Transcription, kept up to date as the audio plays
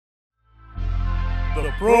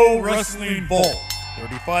The Pro Wrestling Vault.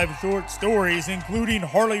 35 short stories including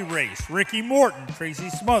Harley Race, Ricky Morton, Tracy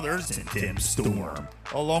Smothers, and Tim Storm.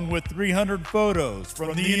 Along with 300 photos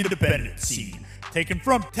from the independent scene, taken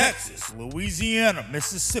from Texas, Louisiana,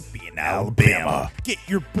 Mississippi, and Alabama. Get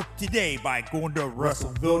your book today by going to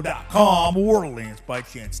WrestleVille.com or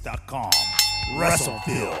LanceByChance.com.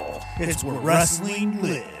 WrestleVille, it's where wrestling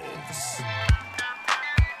lives.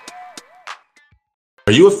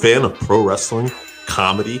 Are you a fan of pro wrestling,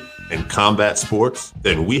 comedy, and combat sports?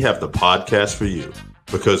 Then we have the podcast for you,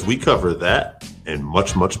 because we cover that and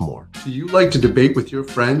much, much more. Do you like to debate with your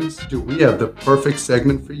friends? Do we have the perfect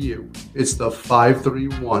segment for you? It's the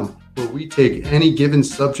 531, where we take any given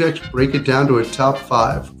subject, break it down to a top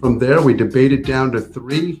 5. From there, we debate it down to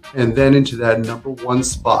 3, and then into that number 1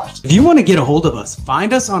 spot. If you want to get a hold of us,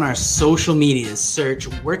 find us on our social medias. Search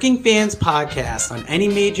Working Fans Podcast on any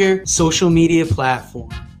major social media platform.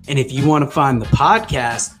 And if you want to find the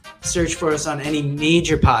podcast, search for us on any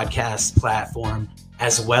major podcast platform,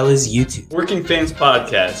 as well as YouTube. Working Fans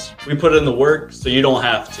Podcast. We put in the work so you don't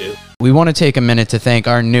have to. We want to take a minute to thank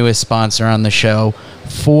our newest sponsor on the show,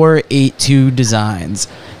 482 Designs.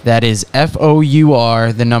 That is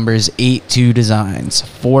FOUR, the numbers 82 Designs,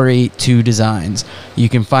 482 Designs. You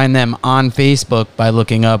can find them on Facebook by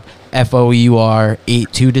looking up FOUR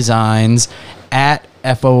 82 Designs, at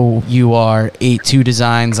FOUR 82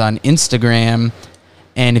 Designs on Instagram.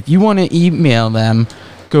 And if you want to email them,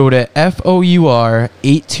 go to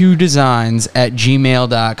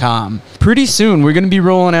FOUR82designs@gmail.com. Pretty soon, we're going to be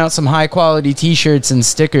rolling out some high-quality t-shirts and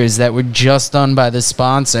stickers that were just done by the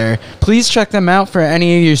sponsor. Please check them out for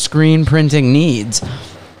any of your screen printing needs.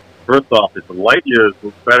 First off, it's light years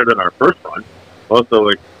better than our first run. Also,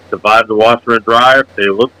 it survived the washer and dryer. They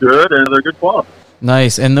look good, and they're good quality.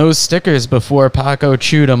 Nice. And those stickers before Paco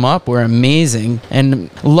chewed them up were amazing.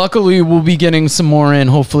 And luckily, we'll be getting some more in,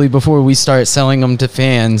 hopefully, before we start selling them to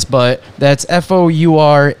fans. But that's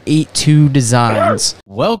FOUR 82 Designs.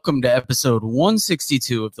 Welcome to episode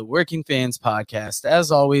 162 of the Working Fans Podcast.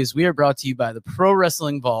 As always, we are brought to you by the Pro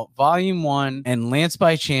Wrestling Vault, Volume 1, and Lance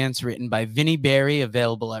by Chance, written by Vinny Barry,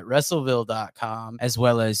 available at WrestleVille.com, as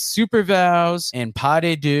well as Super Vows and Pas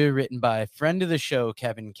de Deux, written by a friend of the show,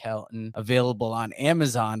 Kevin Kelton, available on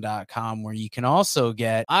Amazon.com, where you can also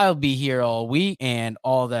get I'll Be Here All Week and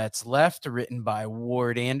All That's Left, written by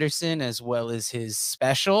Ward Anderson, as well as his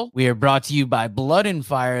special. We are brought to you by Blood and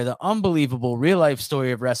Fire, the unbelievable real-life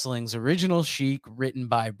story of wrestling's original Sheik, written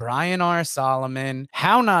by Brian R. Solomon.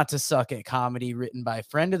 How Not to Suck at Comedy, written by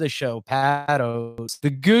friend of the show, Pat Oates. The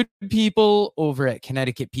good people over at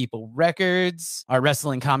Connecticut People Records, our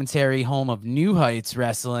wrestling commentary home of New Heights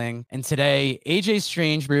Wrestling. And today, AJ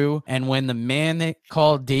Strangebrew, and when the man that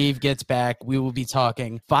called Dave gets back, we will be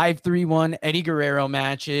talking 531 Eddie Guerrero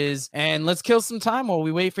matches. And let's kill some time while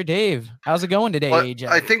we wait for Dave. How's it going today, AJ?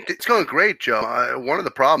 I think it's going great, Joe. One of the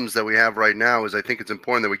problems that we have right now is I think it's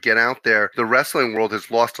important that we get out there. The wrestling world has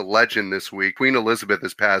lost a legend this week. Queen Elizabeth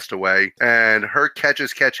has passed away, and her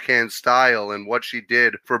catch-as-catch-can style and what she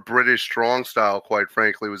did for British strong style, quite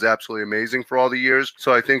frankly, was absolutely amazing for all the years.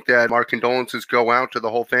 So I think that our condolences go out to the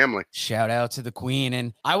whole family. Shout out to the Queen.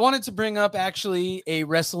 And I wanted to bring up actually a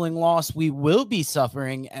wrestling loss we will be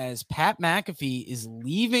suffering, as Pat McAfee is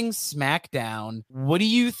leaving SmackDown. What do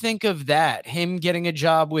you think of that? Him getting a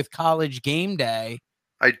job with College Game Day.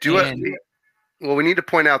 Well, we need to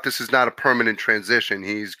point out this is not a permanent transition.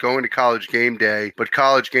 He's going to College Game Day, but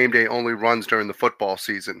College Game Day only runs during the football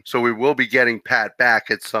season. So we will be getting Pat back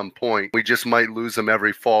at some point. We just might lose him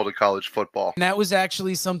every fall to college football. And that was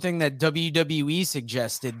actually something that WWE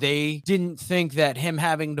suggested. They didn't think that him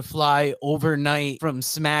having to fly overnight from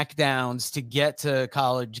SmackDowns to get to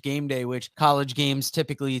College Game Day, which college games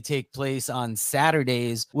typically take place on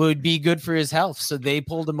Saturdays, would be good for his health. So they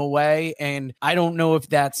pulled him away. And I don't know if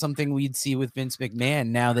that's something we'd see with Vince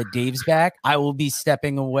McMahon. Now that Dave's back, I will be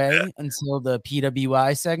stepping away until the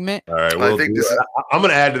PWI segment. All right, I'm going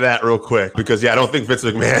to add to that real quick, because I don't think Vince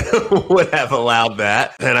McMahon would have allowed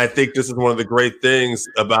that. And I think this is one of the great things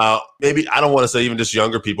about, maybe, I don't want to say even just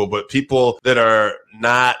younger people, but people that are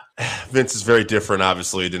not, Vince is very different,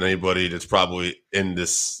 obviously, than anybody that's probably in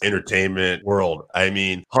this entertainment world. I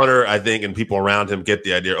mean, Hunter, I think, and people around him get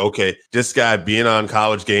the idea, okay, this guy being on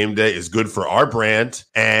College Game Day is good for our brand,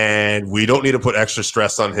 and we don't need to put extra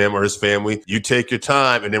stress on him or his family. You take your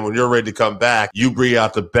time, and then when you're ready to come back, you bring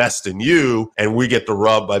out the best in you, and we get the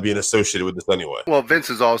rub by being associated with this anyway. Well, Vince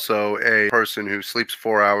is also a person who sleeps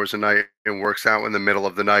 4 hours a night and works out in the middle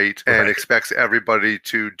of the night and expects everybody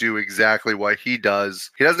to do exactly what he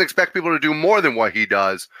does. He doesn't expect people to do more than what he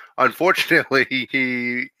does. unfortunately,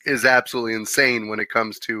 he is absolutely insane when it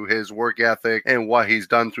comes to his work ethic and what he's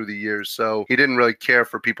done through the years. So he didn't really care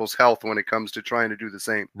for people's health when it comes to trying to do the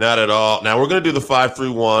same. Not at all. Now we're going to do the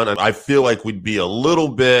 5-3-1, and I feel like we'd be a little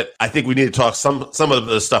bit. I think we need to talk some of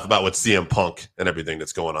the stuff about with CM Punk and everything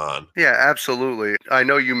that's going on. Yeah, absolutely. I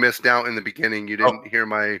know you missed out in the beginning. You didn't hear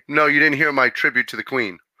my tribute to the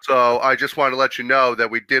Queen. So I just wanted to let you know that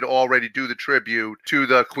we did already do the tribute to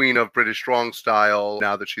the Queen of British Strong Style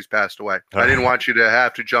now that she's passed away. I didn't want you to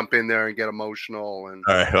have to jump in there and get emotional. And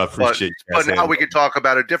all right, I appreciate you. But now we can talk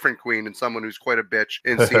about a different queen and someone who's quite a bitch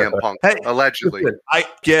in CM Punk, allegedly. Listen, I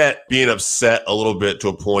get being upset a little bit to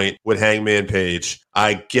a point with Hangman Page.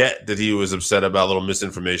 I get that he was upset about a little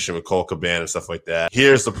misinformation with Cole Cabana and stuff like that.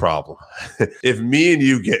 Here's the problem. If me and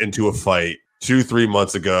you get into a fight 2-3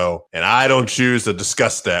 months ago, and I don't choose to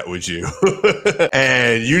discuss that with you,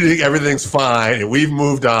 and you think everything's fine, and we've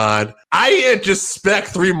moved on, I can't just spec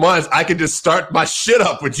 3 months. I can just start my shit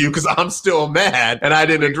up with you because I'm still mad, and I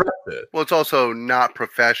didn't address it. Well, it's also not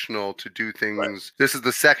professional to do things. Right. This is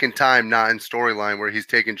the second time not in storyline where he's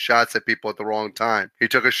taking shots at people at the wrong time. He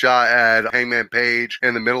took a shot at Hangman Page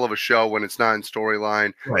in the middle of a show when it's not in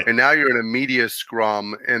storyline. Right. And now you're in a media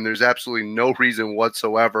scrum, and there's absolutely no reason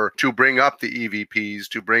whatsoever to bring up the EVPs,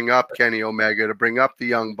 to bring up Kenny Omega, to bring up the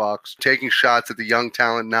Young Bucks, taking shots at the young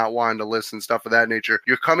talent, not wanting to listen, stuff of that nature.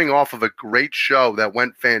 You're coming off of a great show that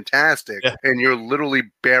went fantastic, and you're literally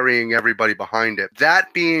burying everybody behind it.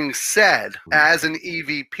 That being said, as an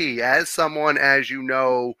EVP, as someone, as you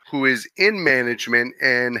know, who is in management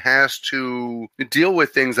and has to deal with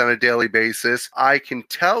things on a daily basis, I can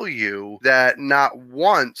tell you that not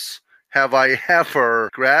once have I ever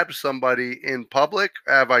grabbed somebody in public?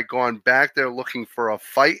 Have I gone back there looking for a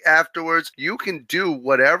fight afterwards? You can do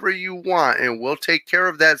whatever you want, and we'll take care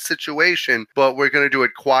of that situation, but we're going to do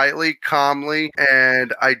it quietly, calmly,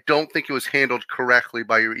 and I don't think it was handled correctly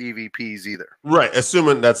by your EVPs either. Right.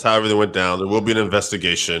 Assuming that's how everything went down, there will be an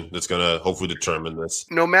investigation that's going to hopefully determine this.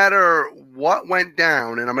 No matter what went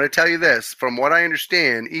down, and I'm going to tell you this, from what I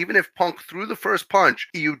understand, even if Punk threw the first punch,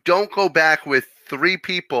 you don't go back with 3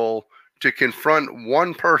 people to confront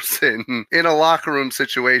one person in a locker room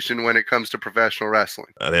situation when it comes to professional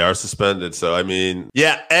wrestling. They are suspended. So, I mean,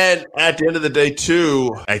 yeah. And at the end of the day,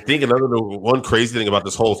 too, I think one crazy thing about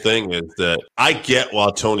this whole thing is that I get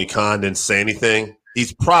why Tony Khan didn't say anything.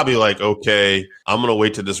 He's probably like, okay, I'm going to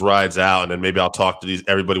wait till this rides out, and then maybe I'll talk to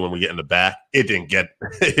everybody when we get in the back. It didn't get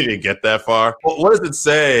that far. Well, what does it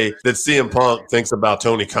say that CM Punk thinks about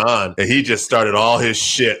Tony Khan? And he just started all his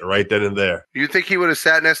shit right then and there. You think he would have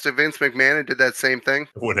sat next to Vince McMahon and did that same thing?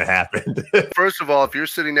 It wouldn't have happened. First of all, if you're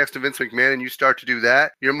sitting next to Vince McMahon and you start to do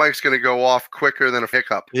that, your mic's going to go off quicker than a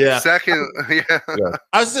hiccup. Yeah. Second, yeah.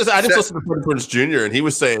 I just listened to Freddie Prinze Jr. and he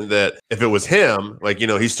was saying that if it was him, like,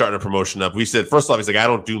 he's starting a promotion up. We said, first off, he's like, I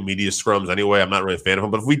don't do media scrums anyway. I'm not really a fan of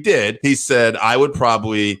him. But if we did, he said, I would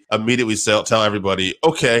probably immediately tell everybody,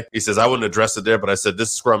 okay. He says, I wouldn't address it there, but I said,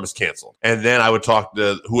 this scrum is canceled. And then I would talk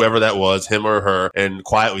to whoever that was, him or her, and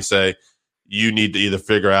quietly say, you need to either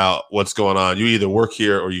figure out what's going on. You either work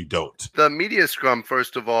here or you don't. The media scrum,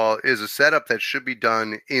 first of all, is a setup that should be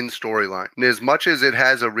done in storyline. And as much as it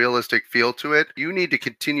has a realistic feel to it, you need to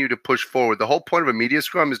continue to push forward. The whole point of a media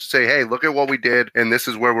scrum is to say, hey, look at what we did, and this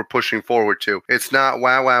is where we're pushing forward to. It's not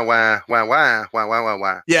wah, wah, wah, wah, wah, wah, wah, wah,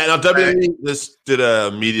 wah. Yeah, now WWE this did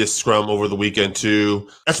a media scrum over the weekend too.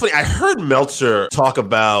 That's funny. I heard Meltzer talk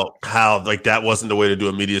about how like that wasn't the way to do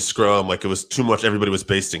a media scrum. Like it was too much. Everybody was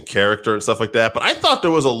based in character and stuff like that. But I thought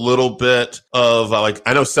there was a little bit of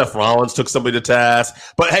I know Seth Rollins took somebody to task.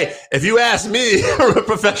 But hey, if you ask me from a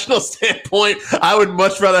professional standpoint, I would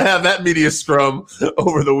much rather have that media scrum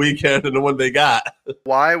over the weekend than the one they got.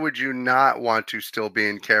 Why would you not want to still be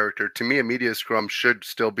in character? To me, a media scrum should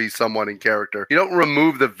still be somewhat in character. You don't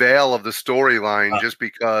remove the veil of the storyline just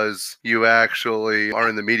because you actually are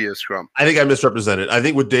in the media scrum. I think I misrepresented. I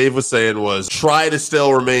think what Dave was saying was try to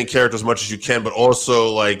still remain character as much as you can, but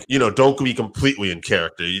also don't be completely in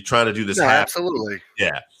character. You're trying to do this. Absolutely.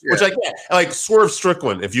 Yeah. Which I get. Like Swerve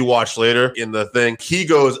Strickland, if you watch later in the thing, he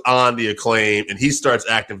goes on the Acclaim and he starts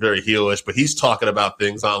acting very heelish, but he's talking about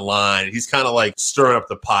things online. He's kind of like stirring up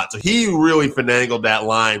the pot. So he really finagled that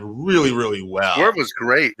line really, really well. Swerve was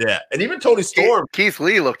great. Yeah. And even Tony Storm. Keith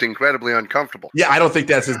Lee looked incredibly uncomfortable. Yeah, I don't think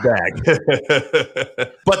that's his bag.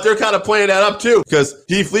 But they're kind of playing that up too, because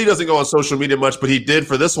Keith Lee doesn't go on social media much, but he did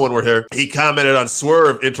for this one where he commented on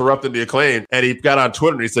Swerve interrupting the Acclaim plane, and he got on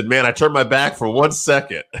Twitter and he said, man, I turned my back for 1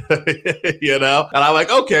 second, you know? And I'm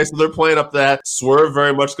like, okay, so they're playing up that. Swerve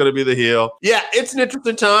very much going to be the heel. Yeah, it's an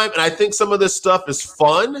interesting time, and I think some of this stuff is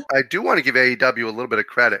fun. I do want to give AEW a little bit of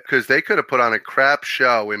credit because they could have put on a crap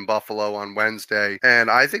show in Buffalo on Wednesday, and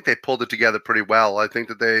I think they pulled it together pretty well. I think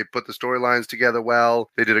that they put the storylines together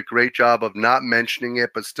well. They did a great job of not mentioning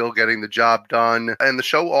it, but still getting the job done, and the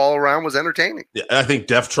show all around was entertaining. Yeah, I think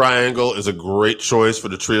Death Triangle is a great choice for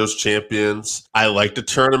the Trios champions. I like the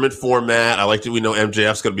tournament format. I like that we know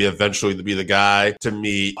MJF's going to be eventually to be the guy to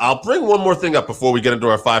meet. I'll bring one more thing up before we get into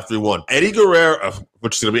our 5-3-1. Eddie Guerrero,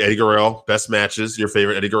 which is going to be Eddie Guerrero, best matches, your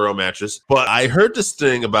favorite Eddie Guerrero matches. But I heard this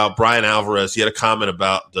thing about Brian Alvarez. He had a comment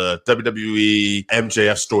about the WWE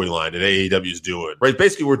MJF storyline that AEW is doing. Right?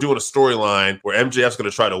 Basically, we're doing a storyline where MJF's going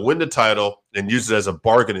to try to win the title and use it as a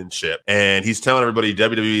bargaining chip. And he's telling everybody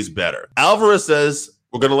WWE's better. Alvarez says,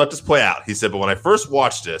 we're going to let this play out. He said, but when I first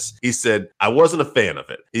watched this, he said, I wasn't a fan of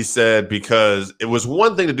it. He said, because it was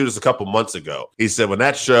one thing to do this a couple months ago. He said, when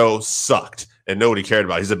that show sucked and nobody cared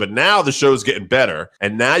about it. He said, but now the show's getting better.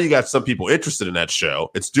 And now you got some people interested in that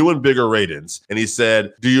show. It's doing bigger ratings. And he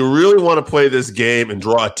said, do you really want to play this game and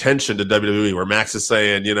draw attention to WWE where Max is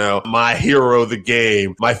saying, you know, my hero of the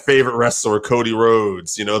game, my favorite wrestler, Cody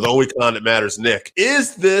Rhodes, you know, the only con that matters, Nick.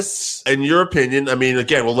 Is this, in your opinion, I mean,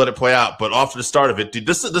 again, we'll let it play out, but off to the start of it,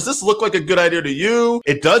 does this look like a good idea to you?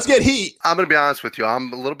 It does get heat. I'm going to be honest with you.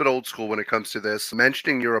 I'm a little bit old school when it comes to this.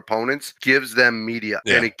 Mentioning your opponents gives them media,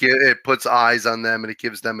 and it puts eyes on them, and it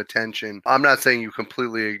gives them attention. I'm not saying you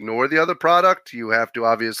completely ignore the other product. You have to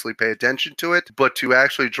obviously pay attention to it, but to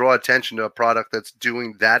actually draw attention to a product that's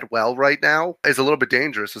doing that well right now is a little bit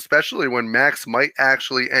dangerous, especially when Max might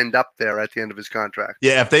actually end up there at the end of his contract.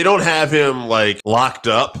 Yeah, if they don't have him like locked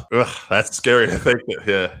up, that's scary to think.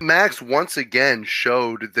 Yeah, Max once again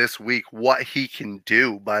showed this week what he can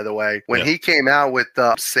do, by the way. When he came out with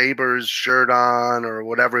the Sabres shirt on or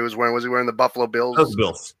whatever he was wearing, was he wearing the Buffalo Bills? Those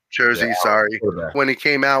Bills. Jersey, sorry. When he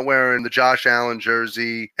came out wearing the Josh Allen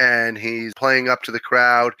jersey and he's playing up to the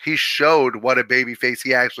crowd, he showed what a babyface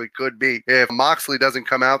he actually could be. If Moxley doesn't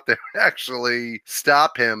come out there and actually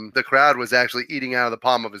stop him, the crowd was actually eating out of the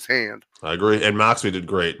palm of his hand. I agree. And Moxley did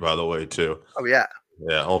great, by the way, too. Oh, yeah.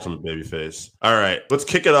 Yeah, ultimate babyface. All right, let's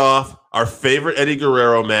kick it off. Our favorite Eddie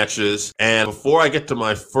Guerrero matches. And before I get to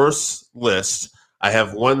my first list, I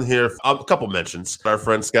have one here, a couple mentions. Our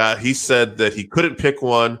friend Scott, he said that he couldn't pick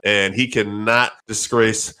one and he cannot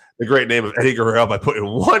disgrace the great name of Eddie Guerrero by putting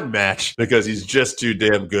one match because he's just too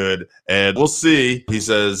damn good. And we'll see. He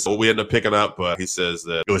says, well, we end up picking up, but he says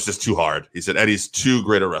that it was just too hard. He said Eddie's too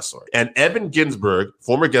great a wrestler. And Evan Ginsberg,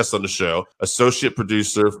 former guest on the show, associate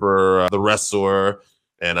producer for The Wrestler,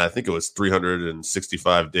 and I think it was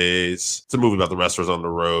 365 Days. It's a movie about the wrestlers on the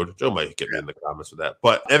road. Joe might get me in the comments for that.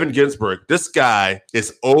 But Evan Ginsberg, this guy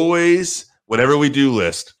is always, whenever we do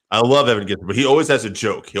list, I love Evan Ginsberg, but he always has a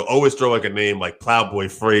joke. He'll always throw like a name like Plowboy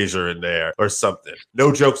Frazier in there or something.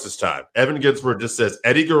 No jokes this time. Evan Ginsberg just says,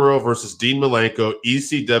 Eddie Guerrero versus Dean Malenko,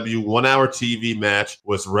 ECW 1-hour TV match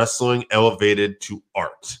was wrestling elevated to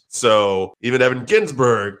art. So even Evan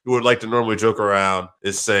Ginsberg, who would like to normally joke around,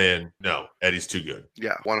 is saying, no, Eddie's too good.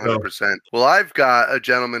 Yeah, 100%. Well, I've got a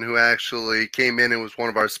gentleman who actually came in and was one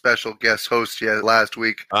of our special guest hosts last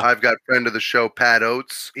week. I've got friend of the show, Pat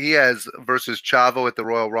Oates. He has versus Chavo at the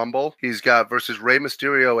Royal Rumble. He's got versus Rey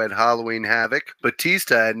Mysterio at Halloween Havoc,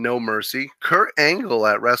 Batista at No Mercy, Kurt Angle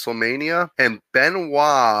at WrestleMania, and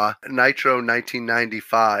Benoit Nitro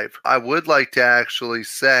 1995. I would like to actually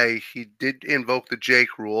say he did invoke the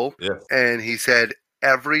Jake rule. Yes. And he said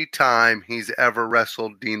every time he's ever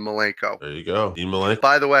wrestled Dean Malenko. There you go. Dean Malenko.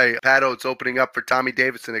 By the way, Pat Oates opening up for Tommy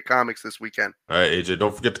Davidson at Comics this weekend. All right, AJ,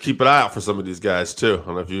 don't forget to keep an eye out for some of these guys, too. I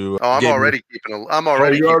don't know if you... I'm already keeping a... I'm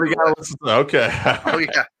already... you already got a... Okay. Oh,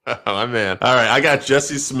 yeah. My man. All right, I got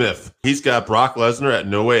Jesse Smith. He's got Brock Lesnar at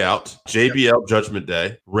No Way Out, JBL Judgment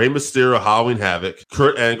Day, Rey Mysterio Halloween Havoc,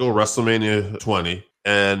 Kurt Angle WrestleMania 20,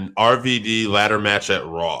 and RVD ladder match at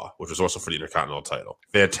Raw, which was also for the Intercontinental title.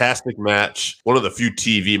 Fantastic match. One of the few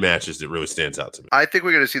TV matches that really stands out to me. I think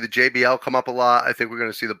we're going to see the JBL come up a lot. I think we're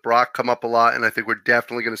going to see the Brock come up a lot. And I think we're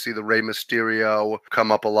definitely going to see the Rey Mysterio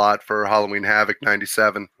come up a lot for Halloween Havoc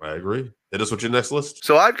 97. I agree. Hit us with your next list.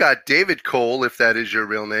 So I've got David Cole, if that is your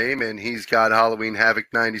real name, and he's got Halloween Havoc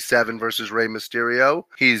 97 versus Rey Mysterio.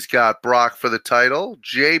 He's got Brock for the title,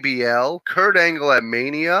 JBL, Kurt Angle at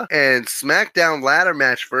Mania, and SmackDown ladder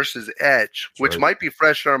match versus Edge, which might be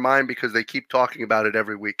fresh in our mind because they keep talking about it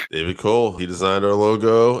every week. David Cole, he designed our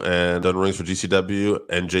logo and done rings for GCW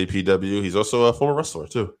and JPW. He's also a former wrestler,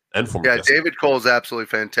 too. and former Yeah, guest. David Cole's absolutely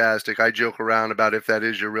fantastic. I joke around about if that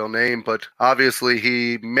is your real name, but obviously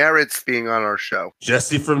he merits being on our show.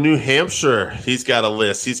 Jesse from New Hampshire. He's got a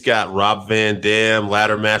list. He's got Rob Van Dam,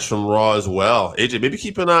 ladder match from Raw as well. AJ, maybe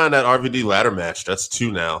keep an eye on that RVD ladder match. That's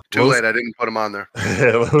 2 now. Too late. I didn't put him on there.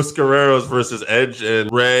 Los Guerreros versus Edge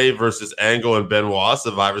and Ray versus Angle and Benoit,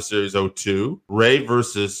 Survivor Series 02. Ray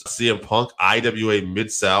versus CM Punk, IWA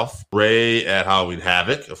Mid-South. Ray at Halloween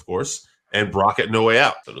Havoc, of course. And Brock at No Way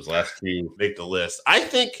Out. So those last 2 make the list. I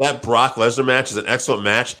think that Brock Lesnar match is an excellent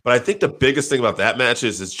match, but I think the biggest thing about that match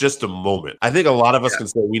is it's just a moment. I think a lot of us can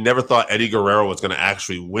say we never thought Eddie Guerrero was going to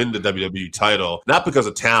actually win the WWE title, not because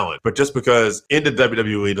of talent, but just because in the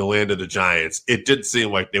WWE, the land of the giants, it didn't seem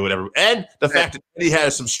like they would ever. And the fact that Eddie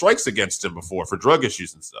had some strikes against him before for drug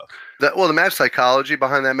issues and stuff. The match psychology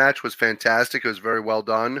behind that match was fantastic. It was very well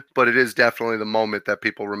done, but it is definitely the moment that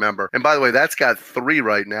people remember. And by the way, that's got 3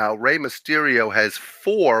 right now. Rey Mysterio has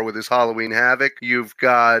 4 with his Halloween Havoc. You've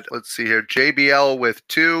got, let's see here, JBL with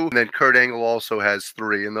 2, and then Kurt Angle also has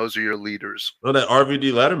 3, and those are your leaders. Well, that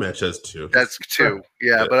RVD ladder match has 2. That's 2.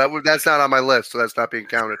 Yeah, but that's not on my list, so that's not being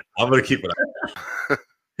counted. I'm going to keep it up.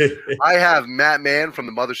 I have Matt Mann from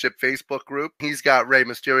the Mothership Facebook group. He's got Rey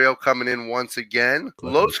Mysterio coming in once again.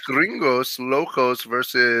 Los Gringos Locos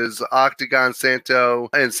versus Octagon Santo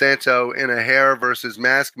and Santo in a hair versus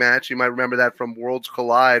mask match. You might remember that from Worlds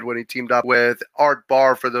Collide when he teamed up with Art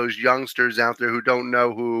Barr for those youngsters out there who don't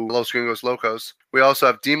know who Los Gringos Locos. We also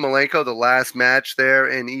have Dean Malenko, the last match there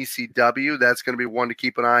in ECW. That's going to be one to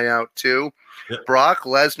keep an eye out too. Yep. Brock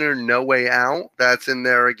Lesnar, No Way Out. That's in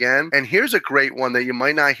there again. And here's a great one that you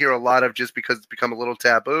might not hear a lot of just because it's become a little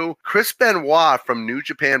taboo. Chris Benoit from New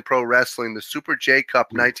Japan Pro Wrestling, the Super J Cup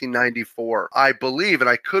 1994. I believe, and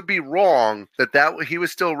I could be wrong, that he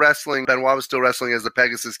was still wrestling. Benoit was still wrestling as the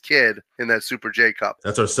Pegasus Kid in that Super J Cup.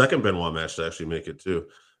 That's our second Benoit match to actually make it too.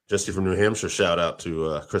 Jesse from New Hampshire, shout out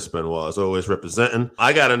to Chris Benoit, as always, representing.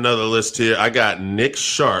 I got another list here. I got Nick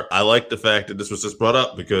Sharp. I like the fact that this was just brought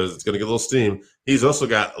up because it's going to get a little steam. He's also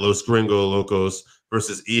got Los Gringo Locos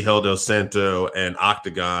versus Hijo del Santo and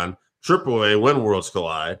Octagon. AAA when Worlds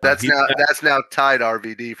Collide. That's now tied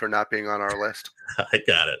RVD for not being on our list. I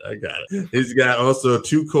got it. He's got also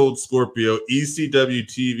 2 Cold Scorpio ECW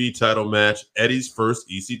TV title match, Eddie's first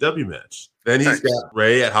ECW match. Then he's got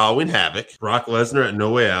Ray at Halloween Havoc, Brock Lesnar at No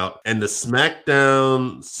Way Out, and the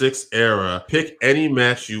SmackDown 6 era. Pick any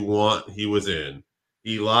match you want he was in.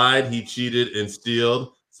 He lied, he cheated, and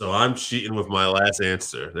stealed, so I'm cheating with my last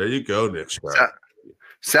answer. There you go, Nick Sharp.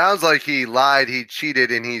 Sounds like he lied, he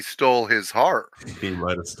cheated, and he stole his heart. He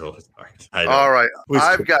might have stolen his heart. All right.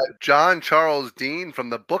 I've got John Charles Dean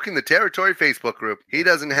from the Booking the Territory Facebook group. He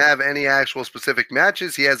doesn't have any actual specific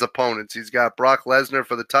matches. He has opponents. He's got Brock Lesnar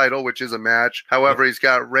for the title, which is a match. However, he's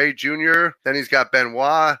got Ray Jr., then he's got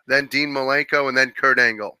Benoit, then Dean Malenko, and then Kurt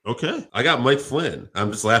Angle. Okay. I got Mike Flynn.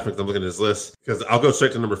 I'm just laughing because I'm looking at his list because I'll go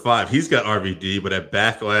straight to number 5. He's got RVD, but at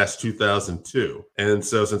Backlash 2002. And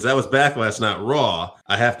so since that was Backlash, not Raw,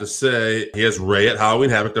 I have to say he has Ray at Halloween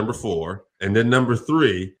Havoc, number 4. And then number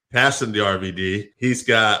 3, passing the RVD, he's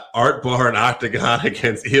got Art Barr and Octagon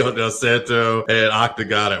against Hijo del Santo and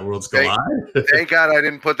Octagon at Worlds Collide. Thank God I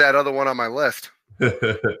didn't put that other one on my list.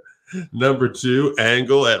 Number 2,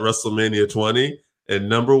 Angle at WrestleMania 20. And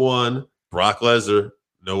number 1, Brock Lesnar,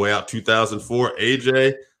 No Way Out 2004.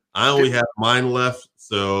 AJ, I only have mine left.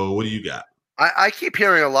 So what do you got? I keep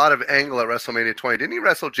hearing a lot of Angle at WrestleMania 20. Didn't he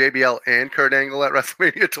wrestle JBL and Kurt Angle at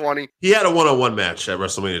WrestleMania 20? He had a one-on-one match at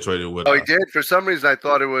WrestleMania 20. Oh, he did? For some reason, I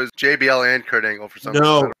thought it was JBL and Kurt Angle. For some reason.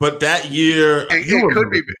 No, but that year, it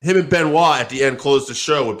could be. Him and Benoit at the end closed the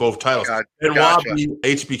show with both titles. Benoit beat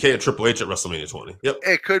HBK and Triple H at WrestleMania 20. Yep.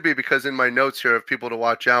 It could be because in my notes here of people to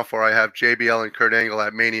watch out for, I have JBL and Kurt Angle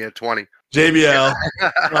at Mania 20. JBL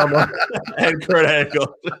and Kurt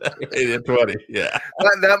Angle at 20. Yeah.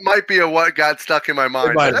 That might be what got stuck in my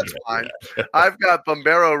mind. That's fine. I've got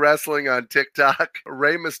Bombero Wrestling on TikTok,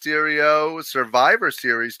 Rey Mysterio Survivor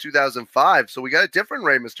Series 2005. So we got a different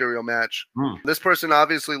Rey Mysterio match. This person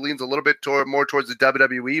obviously leans a little bit more towards the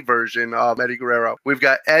WWE version of Eddie Guerrero. We've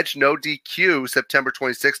got Edge No DQ September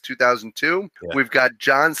 26, 2002. Yeah. We've got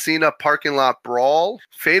John Cena Parking Lot Brawl,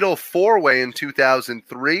 Fatal 4-Way in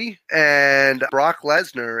 2003, and Brock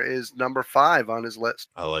Lesnar is number 5 on his list.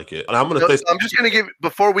 I like it. And I'm just going to give,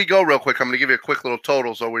 before we go real quick, I'm going to give you a quick little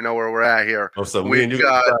total so we know where we're at here. Oh, so we've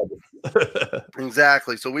got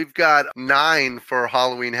exactly. So we've got 9 for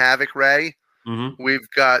Halloween Havoc, Ray. Mm-hmm. We've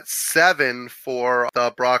got 7 for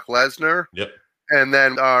the Brock Lesnar. Yep. And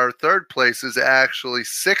then our third place is actually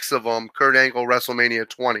 6 of them, Kurt Angle, WrestleMania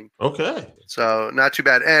 20. Okay. So not too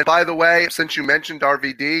bad. And by the way, since you mentioned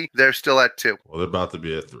RVD, they're still at 2. Well, they're about to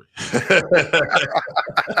be at 3.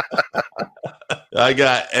 I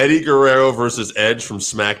got Eddie Guerrero versus Edge from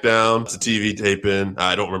SmackDown. It's a TV tape-in.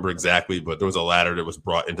 I don't remember exactly, but there was a ladder that was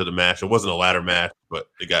brought into the match. It wasn't a ladder match, but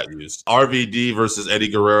it got used. RVD versus Eddie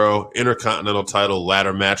Guerrero, Intercontinental title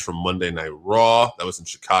ladder match from Monday Night Raw. That was in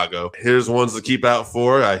Chicago. Here's ones to keep out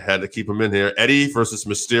for. I had to keep them in here. Eddie versus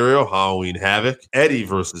Mysterio, Halloween Havoc. Eddie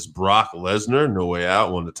versus Brock Lesnar, No Way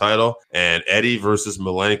Out, won the title. And Eddie versus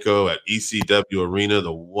Malenko at ECW Arena,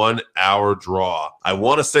 the 1-hour draw. I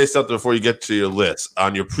want to say something before you get to your list.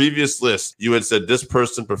 On your previous list, you had said this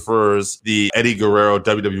person prefers the Eddie Guerrero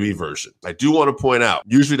WWE version. I do want to point out,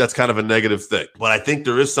 usually that's kind of a negative thing, but I think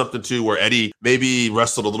there is something too where Eddie maybe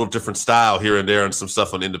wrestled a little different style here and there and some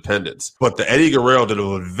stuff on Independence. But the Eddie Guerrero that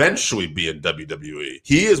will eventually be in WWE,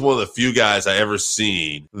 he is one of the few guys I ever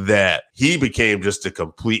seen that he became just a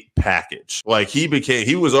complete package. Like he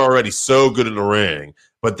was already so good in the ring,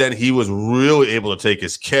 but then he was really able to take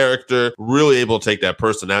his character, really able to take that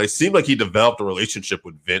personality. It seemed like he developed a relationship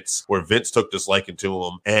with Vince, where Vince took this liking to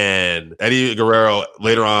him. And Eddie Guerrero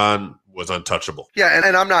later on was untouchable. Yeah,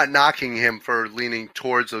 and I'm not knocking him for leaning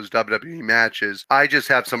towards those WWE matches. I just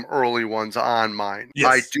have some early ones on mine. Yes.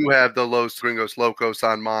 I do have the Los Gringos Locos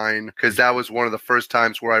on mine because that was one of the first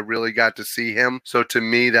times where I really got to see him. So to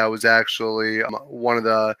me, that was actually one of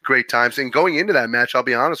the great times. And going into that match, I'll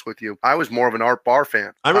be honest with you, I was more of an Art Barr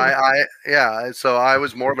fan. So I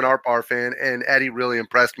was more of an Art Barr fan, and Eddie really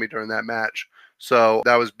impressed me during that match. So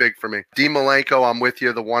that was big for me. Dean Malenko, I'm with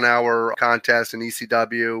you. The 1-hour contest in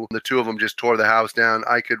ECW. The two of them just tore the house down.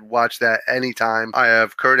 I could watch that anytime. I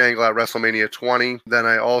have Kurt Angle at WrestleMania 20. Then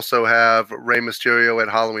I also have Rey Mysterio at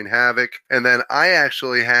Halloween Havoc. And then I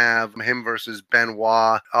actually have him versus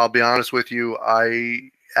Benoit. I'll be honest with you, I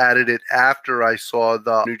added it after I saw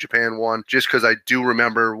the New Japan one, just because I do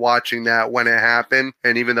remember watching that when it happened.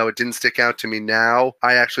 And even though it didn't stick out to me now,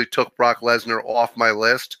 I actually took Brock Lesnar off my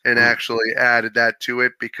list and actually added that to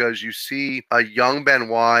it, because you see a young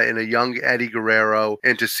Benoit and a young Eddie Guerrero,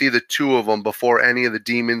 and to see the two of them before any of the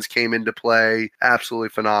demons came into play, absolutely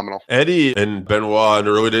phenomenal. Eddie and Benoit in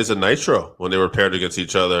the early days of Nitro, when they were paired against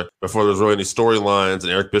each other, before there was really any storylines, and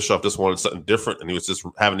Eric Bischoff just wanted something different, and he was just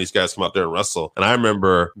having these guys come out there and wrestle. And I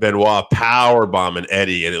remember Benoit power bombing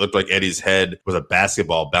Eddie, and it looked like Eddie's head was a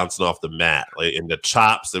basketball bouncing off the mat. Like, in the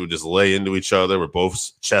chops, they would just lay into each other, where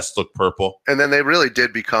both chests looked purple. And then they really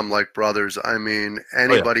did become like brothers. I mean,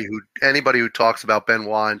 anybody who talks about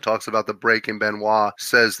Benoit and talks about the break in Benoit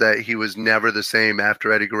says that he was never the same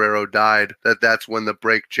after Eddie Guerrero died. That's when the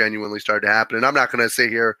break genuinely started to happen. And I'm not going to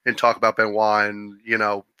sit here and talk about Benoit and,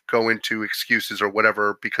 go into excuses or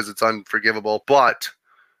whatever, because it's unforgivable. But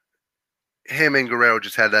him and Guerrero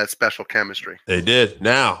just had that special chemistry. They did.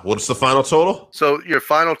 Now, what's the final total? So your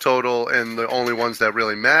final total, and the only ones that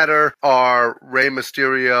really matter, are Rey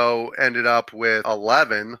Mysterio ended up with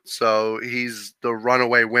 11. So he's the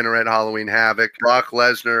runaway winner at Halloween Havoc. Brock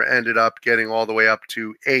Lesnar ended up getting all the way up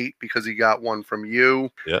to 8 because he got one from you.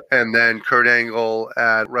 Yep. And then Kurt Angle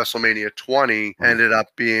at WrestleMania 20 ended up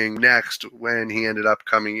being next, when he ended up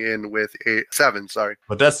coming in with 7. Sorry.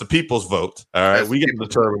 But that's the people's vote. All right. We get to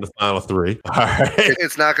determine the final 3. All right.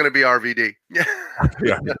 It's not going to be RVD. Yeah, I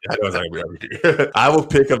know it's not gonna be RVD. I will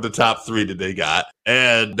pick up the top 3 that they got.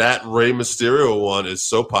 And that Rey Mysterio one is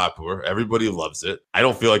so popular. Everybody loves it. I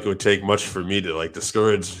don't feel like it would take much for me to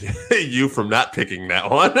discourage you from not picking that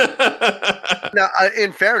one. Now,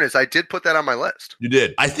 in fairness, I did put that on my list. You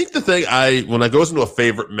did. I think the thing when I goes into a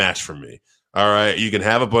favorite match for me, all right, you can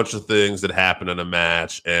have a bunch of things that happen in a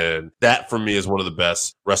match, and that for me is one of the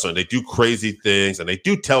best wrestling. They do crazy things, and they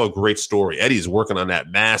do tell a great story. Eddie's working on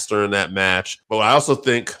that mask during that match, but I also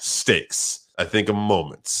think stakes. I think of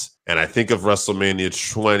moments, and I think of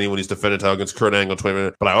WrestleMania 20 when he's defending title against Kurt Angle 20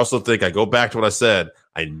 minutes. But I also think, I go back to what I said,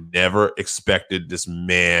 I never expected this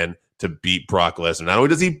man to beat Brock Lesnar. Not only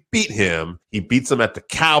does he beat him, he beats him at the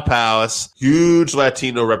Cow Palace. Huge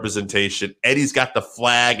Latino representation. Eddie's got the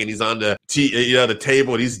flag, and he's on the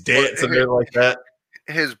table, and he's dancing there like that.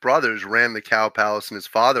 His brothers ran the Cow Palace, and his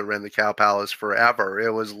father ran the Cow Palace forever.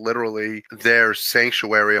 It was literally their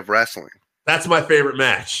sanctuary of wrestling. That's my favorite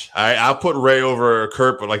match. I'll put Ray over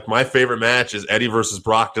Kurt, but like my favorite match is Eddie versus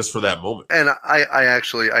Brock just for that moment. And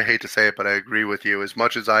I hate to say it, but I agree with you. As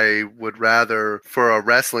much as I would rather, for a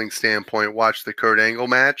wrestling standpoint, watch the Kurt Angle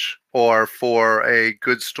match, or for a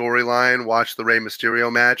good storyline, watch the Rey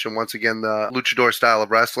Mysterio match. And once again, the luchador style of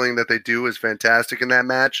wrestling that they do is fantastic in that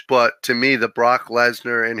match. But to me, the Brock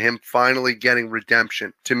Lesnar and him finally getting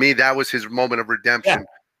redemption, to me, that was his moment of redemption. Yeah.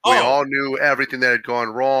 We all knew everything that had gone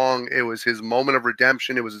wrong. It was his moment of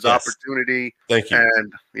redemption. It was his opportunity. Thank you.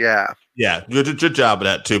 And yeah, good job of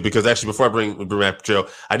that too. Because actually, before I bring back Joe,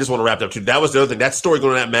 I just want to wrap it up too. That was the other thing. That story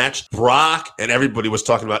going in that match, Brock and everybody was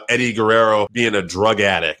talking about Eddie Guerrero being a drug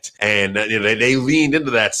addict, and they leaned into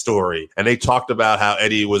that story and they talked about how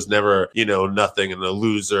Eddie was never nothing and a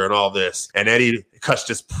loser and all this. And Eddie cuts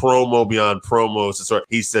this promo beyond promos. And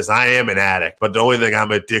he says, "I am an addict, but the only thing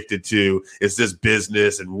I'm addicted to is this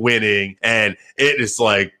business and winning." And it is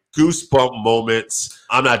like goosebump moments.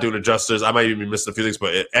 I'm not doing it justice. I might even be missing a few things,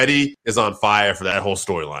 but Eddie is on fire for that whole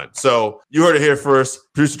storyline. So you heard it here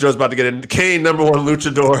first. Producer Joe's about to get in. Kane, #1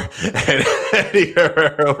 luchador, and Eddie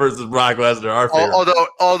Guerrero versus Brock Lesnar. Our favorite.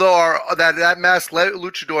 Although that masked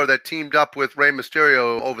luchador that teamed up with Rey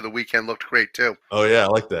Mysterio over the weekend looked great too. Oh yeah, I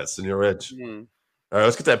like that. Senor Edge. All right,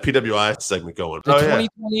 let's get that PWI segment going. The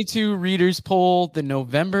 2022 Readers Poll, the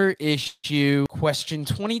November issue. Question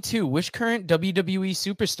 22. Which current WWE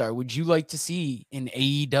superstar would you like to see in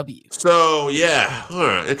AEW? So, yeah.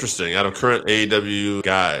 Interesting. Out of current AEW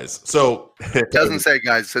guys. So, it doesn't say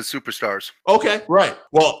guys. It says superstars. Okay, right.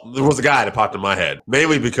 Well, there was a guy that popped in my head.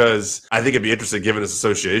 Mainly because I think it'd be interesting given his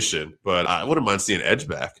association. But I wouldn't mind seeing Edge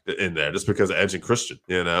back in there just because of Edge and Christian,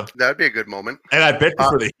 That'd be a good moment. And I bet you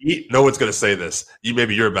for the Heat, no one's going to say this.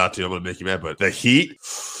 Maybe you're about to. I'm going to make you mad. But the Heat,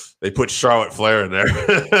 they put Charlotte Flair in there.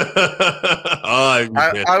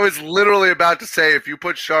 I was literally about to say, if you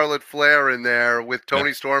put Charlotte Flair in there with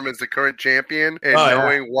Tony Storm as the current champion and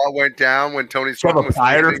knowing what went down when Tony Storm was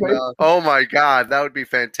leaving, oh my God, that would be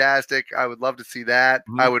fantastic. I would love to see that.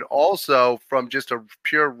 I would also, from just a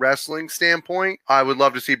pure wrestling standpoint, I would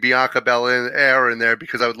love to see Bianca Belair in there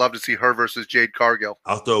because I would love to see her versus Jade Cargill.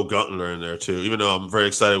 I'll throw Gunther in there too, even though I'm very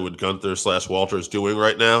excited what Gunther/Walter is doing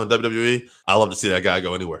right now in WWE. I love to see that guy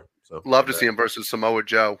go anywhere. So, love to see him versus Samoa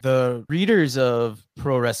Joe. The readers of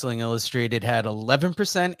Pro Wrestling Illustrated had 11%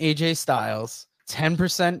 AJ Styles,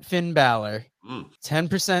 10% Finn Balor,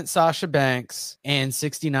 10% Sasha Banks, and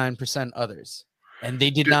 69% others. And they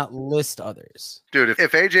did not list others. Dude,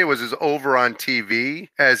 if AJ was as over on TV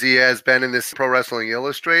as he has been in this Pro Wrestling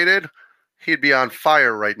Illustrated, he'd be on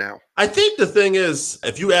fire right now. I think the thing is,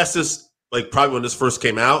 if you ask this, like probably when this first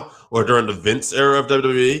came out or during the Vince era of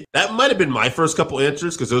WWE, that might have been my first couple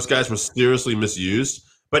answers because those guys were seriously misused.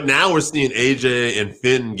 But now we're seeing AJ and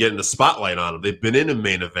Finn getting the spotlight on them. They've been in the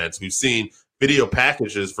main events. We've seen video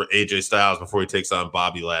packages for AJ Styles before he takes on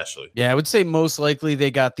Bobby Lashley. Yeah, I would say most likely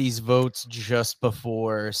they got these votes just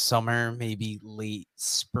before summer, maybe late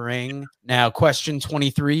spring. Now, question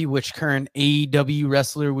 23, which current AEW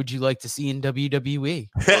wrestler would you like to see in WWE?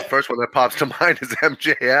 Well, the first one that pops to mind is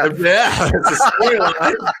MJF. Yeah, it's a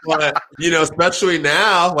storyline. But, especially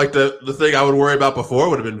now, like the thing I would worry about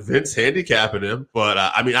before would have been Vince handicapping him. But,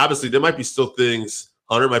 obviously there might be still things.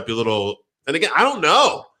 Hunter might be a little, and again, I don't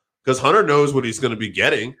know. Because Hunter knows what he's going to be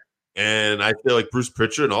getting. And I feel like Bruce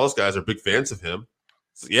Pritchard and all those guys are big fans of him.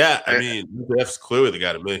 So, MJF's clearly the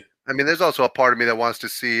guy to me. I mean, there's also a part of me that wants to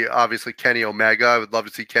see, obviously, Kenny Omega. I would love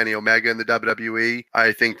to see Kenny Omega in the WWE.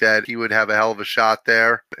 I think that he would have a hell of a shot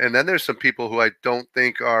there. And then there's some people who I don't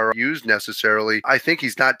think are used necessarily. I think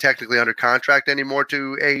he's not technically under contract anymore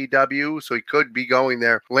to AEW, so he could be going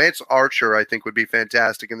there. Lance Archer, I think, would be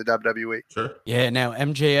fantastic in the WWE. Sure. Yeah, now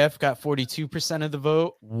MJF got 42% of the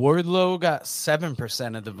vote. Wardlow got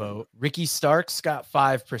 7% of the vote. Ricky Starks got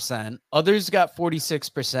 5%. Others got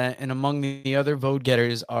 46%. And among the other vote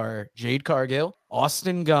getters are Jade Cargill,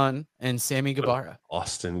 Austin Gunn, and Sammy Guevara.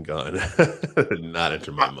 Austin Gunn. Not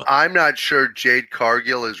into my mind. I'm not sure Jade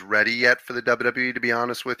Cargill is ready yet for the WWE, to be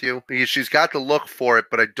honest with you. She's got the look for it,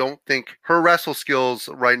 but I don't think her wrestle skills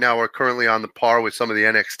right now are currently on the par with some of the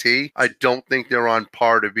NXT. I don't think they're on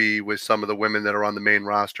par to be with some of the women that are on the main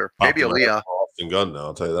roster. Maybe Aaliyah. Austin Gunn now,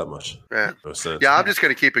 I'll tell you that much. Yeah, no sense. Yeah, I'm just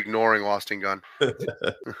going to keep ignoring Austin Gunn.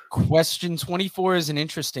 Question 24 is an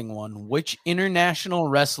interesting one. Which international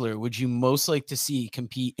wrestler would you most like to see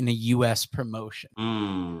compete in a U.S. promotion?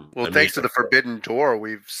 Well, thanks to the Forbidden Door,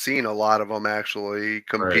 we've seen a lot of them actually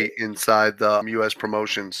compete inside the U.S.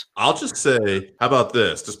 promotions. I'll just say, how about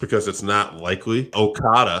this? Just because it's not likely,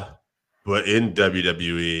 Okada, but in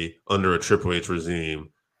WWE under a Triple H regime,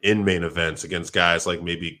 in main events against guys like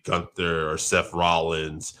maybe Gunther or Seth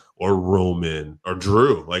Rollins or Roman or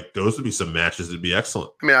Drew. Like those would be some matches that'd be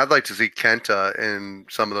excellent. I mean, I'd like to see Kenta in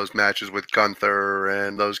some of those matches with Gunther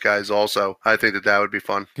and those guys also. I think that would be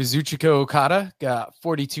fun. Kazuchika Okada got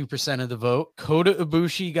 42% of the vote. Kota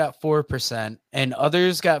Ibushi got 4%, and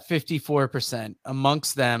others got 54%.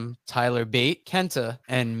 Amongst them, Tyler Bate, Kenta,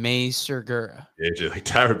 and Mai Segura. AJ, like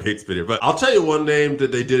Tyler Bates been here. But I'll tell you one name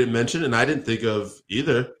that they didn't mention, and I didn't think of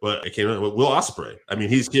either, but it came out with Will Ospreay. I mean,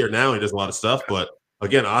 he's here now. He does a lot of stuff, but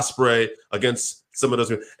again, Ospreay against some of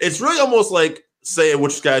those. It's really almost like saying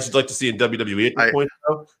which guys you'd like to see in WWE at this point,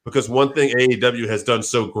 though, because one thing AEW has done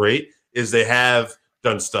so great is they have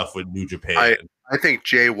done stuff with New Japan. I think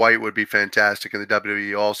Jay White would be fantastic in the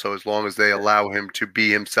WWE also, as long as they allow him to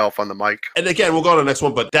be himself on the mic. And again, we'll go on to the next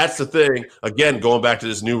one, but that's the thing. Again, going back to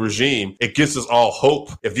this new regime, it gives us all hope.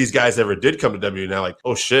 If these guys ever did come to WWE now, like,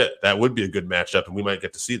 oh shit, that would be a good matchup, and we might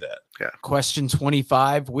get to see that. Yeah. Question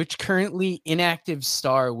 25. Which currently inactive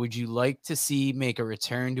star would you like to see make a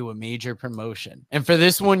return to a major promotion? And for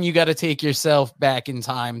this one, you got to take yourself back in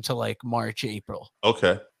time to like March, April.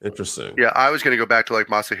 Okay. Interesting. Yeah, I was going to go back to like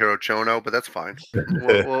Masahiro Chono, but that's fine.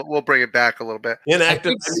 We'll bring it back a little bit.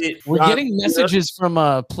 Inactive. We're getting messages from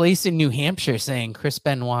a place in New Hampshire saying Chris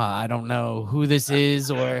Benoit. I don't know who this is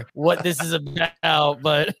or what this is about,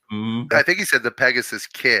 but I think he said the Pegasus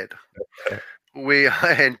Kid.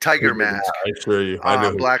 And Tiger Mask. I assure you. I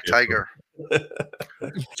know Black Tiger.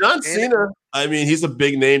 John Cena. I mean, he's a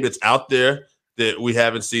big name that's out there that we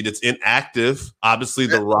haven't seen. It's inactive. Obviously,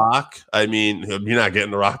 The Rock. I mean, you're not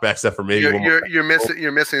getting The Rock back except for maybe you're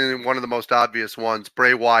missing one of the most obvious ones,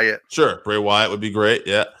 Bray Wyatt. Sure, Bray Wyatt would be great.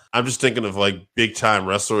 Yeah. I'm just thinking of like big time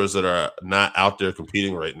wrestlers that are not out there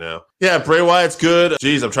competing right now. Yeah, Bray Wyatt's good.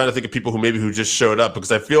 Jeez, I'm trying to think of people who just showed up,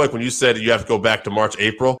 because I feel like when you said you have to go back to March,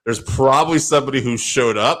 April, there's probably somebody who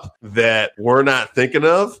showed up that we're not thinking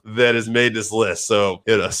of that has made this list. So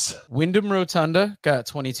hit us. Wyndham Rotunda got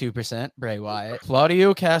 22%. Bray Wyatt.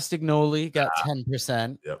 Claudio Castagnoli got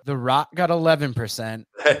 10%. Yep. The Rock got 11%.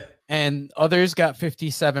 And others got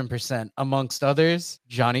 57%. Amongst others,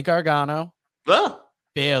 Johnny Gargano,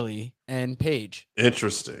 Bailey, and Paige.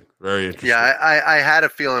 Interesting. Very interesting. Yeah, I had a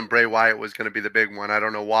feeling Bray Wyatt was going to be the big one. I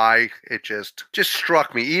don't know why. It just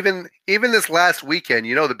struck me. Even this last weekend,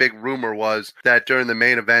 the big rumor was that during the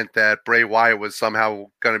main event that Bray Wyatt was somehow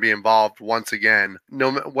going to be involved once again.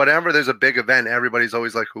 Whenever there's a big event, everybody's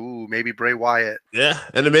always like, ooh, maybe Bray Wyatt. Yeah,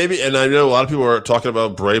 and I know a lot of people are talking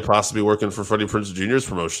about Bray possibly working for Freddie Prinze Jr.'s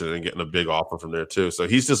promotion and getting a big offer from there too. So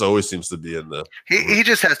he's just always seems to be in the... He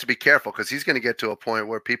just has to be careful, because he's going to get to a point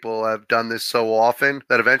where people have done this so often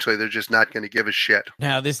that eventually they're just not going to give a shit.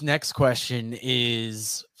 Now, this next question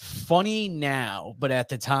is funny now, but at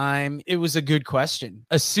the time, it was a good question.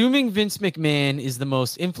 Assuming Vince McMahon is the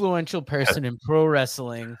most influential person in pro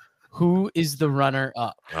wrestling, who is the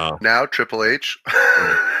runner-up? Oh. Now, Triple H.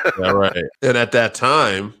 Yeah, right. And at that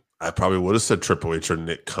time, I probably would have said Triple H or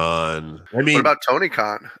Nick Khan. I mean, what about Tony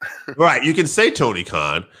Khan? Right, you can say Tony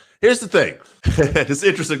Khan. Here's the thing. It's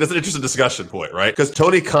interesting. That's an interesting discussion point, right? Because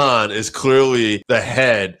Tony Khan is clearly the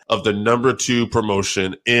head of the number 2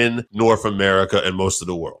 promotion in North America and most of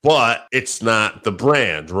the world. But it's not the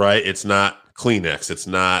brand, right? It's not Kleenex. It's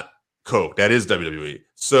not Coke. That is WWE.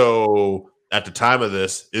 So at the time of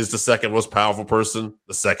this, is the second most powerful person in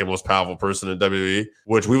WWE,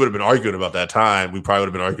 which we would have been arguing about that time. We probably would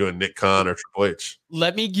have been arguing Nick Khan or Triple H.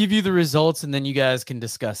 Let me give you the results, and then you guys can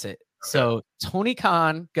discuss it. So Tony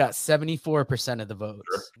Khan got 74% of the votes.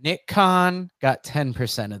 Sure. Nick Khan got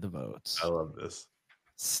 10% of the votes. I love this.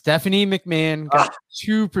 Stephanie McMahon got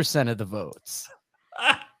 2% of the votes.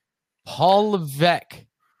 Paul Levesque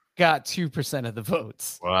got 2% of the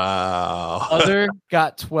votes. Wow. Other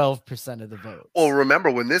got 12% of the votes. Well, remember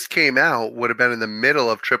when this came out, would have been in the middle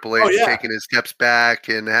of Triple H taking his steps back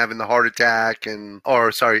and having the heart attack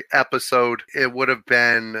episode. It would have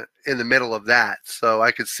been in the middle of that. So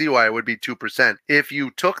I could see why it would be 2%. If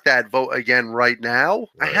you took that vote again right now,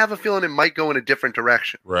 I have a feeling it might go in a different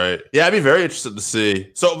direction. Right. Yeah, I'd be very interested to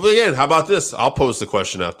see. So again, how about this? I'll pose the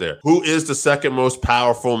question out there. Who is the second most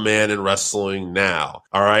powerful man in wrestling now?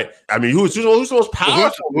 All right. I mean, who's the most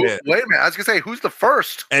powerful man? Wait a minute. I was going to say, who's the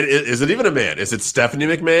first? And is it even a man? Is it Stephanie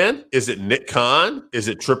McMahon? Is it Nick Khan? Is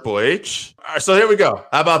it Triple H? All right, so here we go.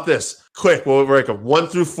 How about this? Quick, we'll rank them 1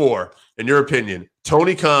 through 4. In your opinion,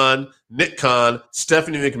 Tony Khan, Nick Khan,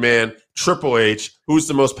 Stephanie McMahon, Triple H, who's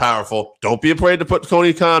the most powerful? Don't be afraid to put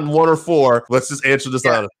Tony Khan 1 or 4. Let's just answer this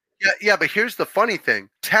on. Yeah, but here's the funny thing.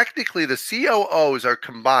 Technically, the COOs are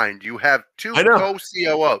combined. You have 2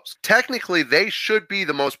 co-COOs. Technically, they should be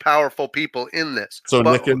the most powerful people in this. So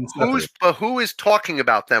Nick and who is talking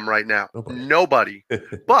about them right now? Nobody.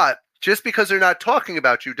 But just because they're not talking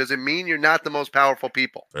about you doesn't mean you're not the most powerful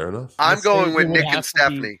people. Fair enough. I'm going with It would Nick have and to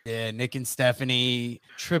Stephanie. Yeah, Nick and Stephanie,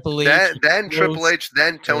 Triple H. Then Triple H,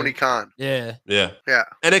 then Tony Khan. Yeah. Yeah. Yeah.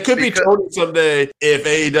 And it could be Tony someday if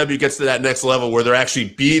AEW gets to that next level where they're actually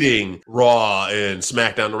beating Raw and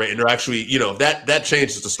SmackDown and they're actually, that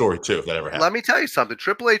changes the story too if that ever happens. Let me tell you something.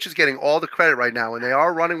 Triple H is getting all the credit right now, and they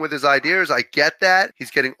are running with his ideas. I get that. He's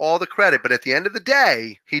getting all the credit, but at the end of the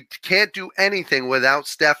day, he can't do anything without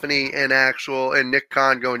Stephanie and Nick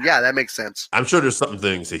Khan going, yeah, that makes sense. I'm sure there's some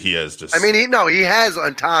things that he has just. I mean, he has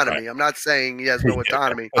autonomy. Right. I'm not saying he has no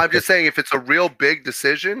autonomy. I'm just saying if it's a real big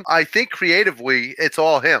decision, I think creatively it's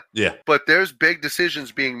all him. Yeah. But there's big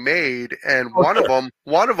decisions being made, and one of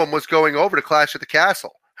them was going over to Clash at the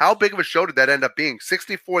Castle. How big of a show did that end up being?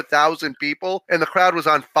 64,000 people, and the crowd was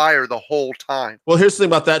on fire the whole time. Well, here's the thing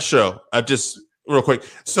about that show. Real quick.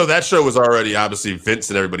 So that show was already, obviously, Vince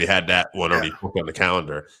and everybody had that one already booked on the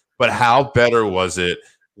calendar. But how better was it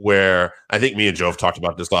where, I think me and Joe have talked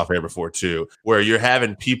about this off air before too, where you're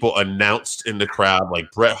having people announced in the crowd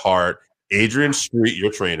like Bret Hart, Adrian Street,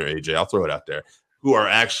 your trainer, AJ, I'll throw it out there, who are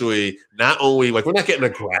actually not only, like, we're not getting a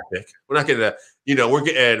graphic. We're not getting we're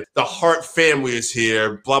getting the Hart family is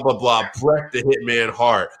here, blah, blah, blah, Bret the Hitman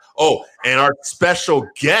Hart. Oh, and our special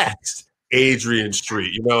guest, Adrian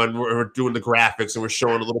Street, and we're doing the graphics and we're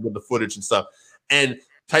showing a little bit of the footage and stuff. And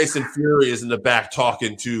Tyson Fury is in the back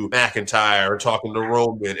talking to McIntyre or talking to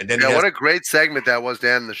Roman. And then what a great segment that was to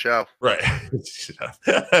end the show. Right.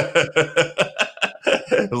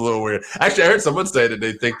 A little weird. Actually, I heard someone say that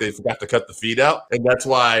they think they forgot to cut the feed out, and that's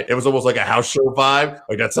why it was almost like a house show vibe.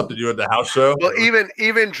 Like that's something to do with the house show. Well,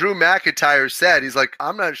 even Drew McIntyre said, he's like,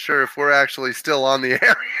 I'm not sure if we're actually still on the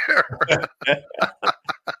air here.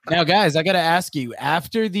 Now, guys, I got to ask you,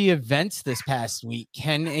 after the events this past week,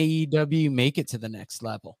 can AEW make it to the next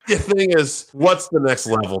level? The thing is, what's the next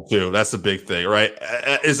level, too? That's the big thing, right?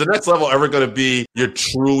 Is the next level ever going to be you're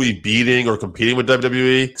truly beating or competing with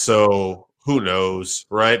WWE? So who knows,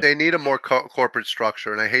 right? They need a more corporate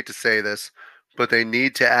structure, and I hate to say this, but they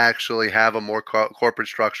need to actually have a more corporate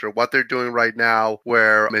structure. What they're doing right now,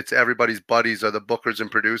 where it's everybody's buddies are the bookers and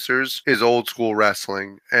producers, is old school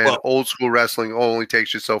wrestling. And old school wrestling only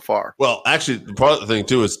takes you so far. Well, actually, part of the thing,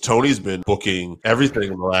 too, is Tony's been booking everything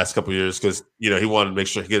in the last couple of years because, he wanted to make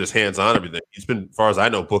sure he get his hands on everything. He's been, as far as I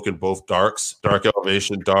know, booking both Dark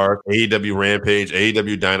Elevation, Dark, AEW Rampage,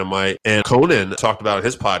 AEW Dynamite. And Conan talked about in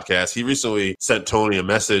his podcast, he recently sent Tony a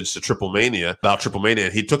message to Triple Mania about Triple Mania.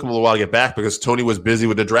 And he took him a little while to get back because Tony was busy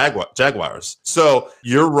with the Jaguars. So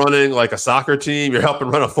you're running like a soccer team, you're helping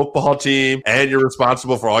run a football team, and you're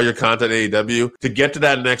responsible for all your content at AEW. To get to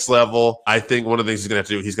that next level, I think one of the things he's going to have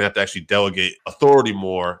to do, he's going to have to actually delegate authority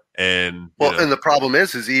more. And and the problem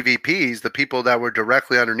is EVPs, the people that were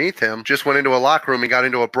directly underneath him, just went into a locker room and got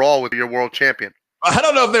into a brawl with your world champion. I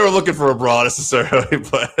don't know if they were looking for a brawl necessarily,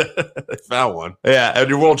 but they found one. Yeah, and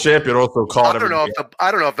your world champion also called. I don't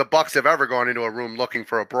know if the Bucks have ever gone into a room looking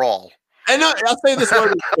for a brawl. And I'll say this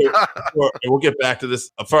earlier, and we'll get back to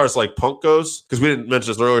this as far as like Punk goes, because we didn't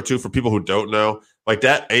mention this earlier too. For people who don't know, like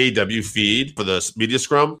that AEW feed for the media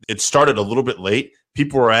scrum, it started a little bit late.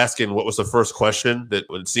 People were asking what was the first question that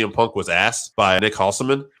when CM Punk was asked by Nick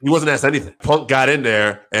Halseman. He wasn't asked anything. Punk got in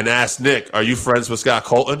there and asked Nick, "Are you friends with Scott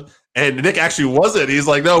Colton?" And Nick actually wasn't. He's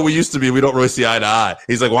like, "No, we used to be. We don't really see eye to eye."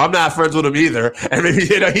 He's like, "Well, I'm not friends with him either." And maybe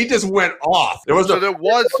he just went off. There was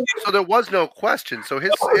there was no question. So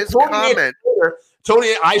his comment. Tony,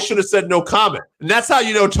 I should have said no comment. And that's how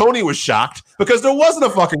you know Tony was shocked, because there wasn't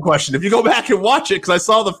a fucking question. If you go back and watch it, because I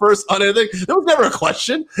saw the first thing, there was never a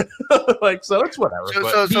question. So it's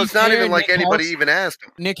whatever. So it's not even like anybody even asked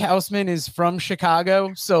him. Nick Houseman is from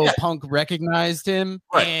Chicago, so Punk recognized him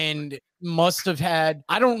and must have had,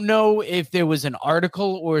 I don't know if there was an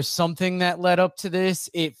article or something that led up to this.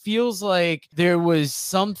 It feels like there was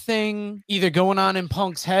something either going on in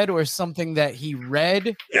Punk's head or something that he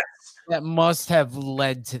read. Yes. That must have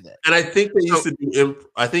led to this. And I think they used to do,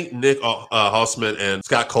 I think Nick Hausman and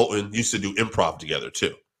Scott Colton used to do improv together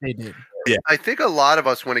too. They did. Yeah. I think a lot of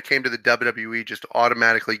us, when it came to the WWE, just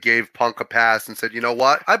automatically gave Punk a pass and said, you know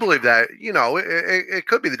what? I believe that, it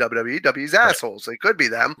could be the WWE. W's assholes. It could be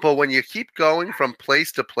them. But when you keep going from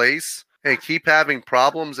place to place, and keep having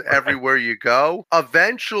problems everywhere you go,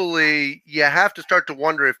 eventually you have to start to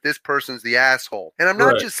wonder if this person's the asshole. And I'm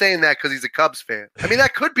not just saying that because he's a Cubs fan. I mean,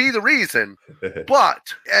 that could be the reason.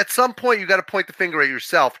 But at some point, you got to point the finger at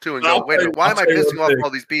yourself, too, and go, wait a minute, why am I pissing off all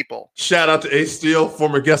these people? Shout out to Ace Steel,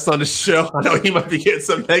 former guest on the show. I know he might be getting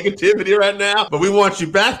some negativity right now, but we want you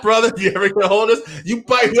back, brother. If you ever get hold of us, you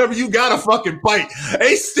bite whoever you got to fucking bite.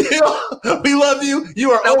 Ace Steel, we love you.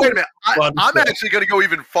 You are. Now, wait a minute. I'm actually going to go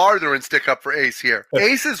even farther and stick up for Ace here.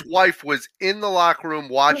 Ace's wife was in the locker room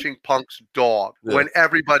watching Punk's dog when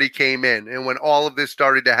everybody came in and when all of this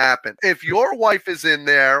started to happen. If your wife is in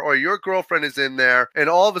there or your girlfriend is in there and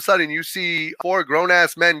all of a sudden you see 4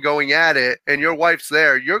 grown-ass men going at it and your wife's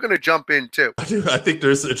there, you're going to jump in too. I think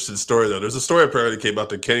there's an interesting story, though. There's a story apparently came out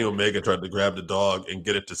that Kenny Omega tried to grab the dog and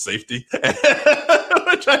get it to safety.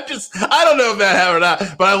 Which I don't know if that happened or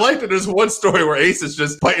not, but I like that there's one story where Ace is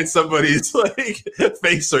just biting somebody's like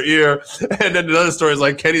face or ear, and then another story is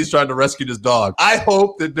like Kenny's trying to rescue this dog. I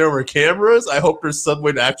hope that there were cameras. I hope there's some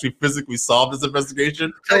way to actually physically solve this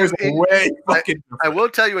investigation. I will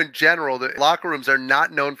tell you in general that locker rooms are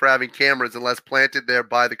not known for having cameras unless planted there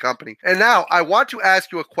by the company. And now I want to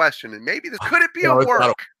ask you a question, and maybe this could it be a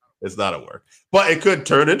work? It's not a work, but it could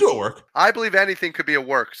turn into a work. I believe anything could be a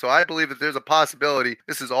work. So I believe that there's a possibility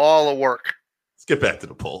this is all a work. Let's get back to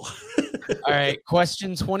the poll. All right.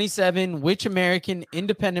 Question 27. Which American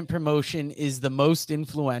independent promotion is the most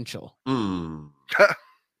influential?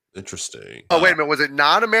 Interesting. Oh, wait a minute. Was it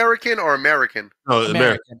non-American or American? No,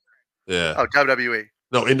 American. Yeah. Oh, WWE.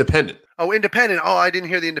 No, independent. Oh, independent. Oh, I didn't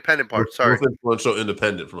hear the independent part. Sorry. Most influential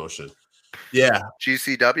independent promotion. Yeah.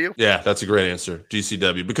 GCW? Yeah, that's a great answer.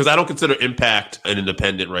 GCW. Because I don't consider Impact an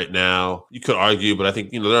independent right now. You could argue, but I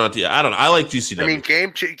think, they're not. I don't know. I like GCW. I mean,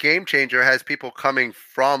 Game Changer has people coming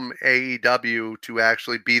from AEW to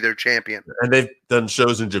actually be their champion. And they've done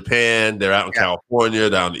shows in Japan. They're out in California,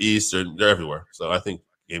 down the East. They're everywhere. So I think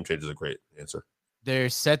Game Changer is a great answer. They're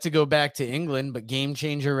set to go back to England, but Game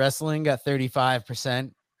Changer Wrestling got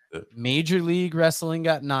 35%. Major League Wrestling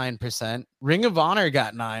got 9%. Ring of Honor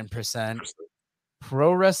got 9%.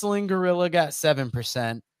 Pro Wrestling Guerrilla got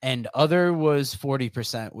 7%. And other was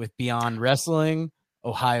 40%, with Beyond Wrestling,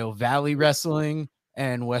 Ohio Valley Wrestling,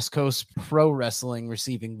 and West Coast Pro Wrestling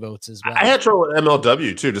receiving votes as well. I had trouble with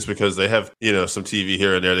MLW too, just because they have, some TV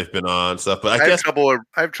here and there they've been on stuff. But I have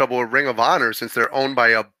trouble with Ring of Honor since they're owned by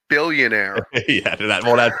a billionaire. I don't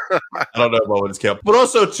know about what it's called. But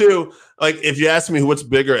also too, like if you ask me what's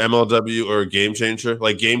bigger, MLW or Game Changer,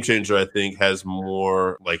 like Game Changer I think has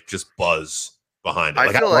more like just buzz behind it.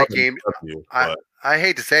 I feel like I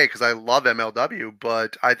hate to say it because I love MLW,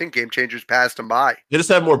 but I think Game Changers passed them by. They just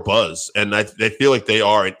have more buzz, and they feel like they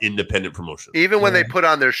are an independent promotion. Even when they put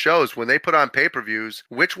on their shows, when they put on pay-per-views,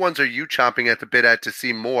 which ones are you chomping at the bit at to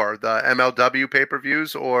see more? The MLW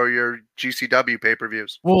pay-per-views or your GCW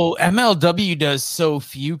pay-per-views? Well, MLW does so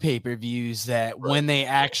few pay-per-views that when they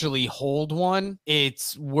actually hold one,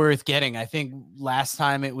 it's worth getting. I think last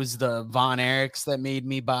time it was the Von Erichs that made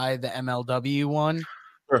me buy the MLW one.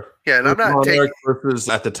 Yeah, and I'm not taking versus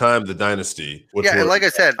at the time the Dynasty. And like I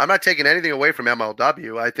said, I'm not taking anything away from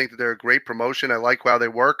MLW. I think that they're a great promotion. I like how they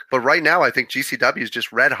work, but right now I think GCW is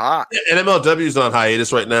just red hot. And MLW is on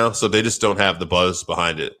hiatus right now, so they just don't have the buzz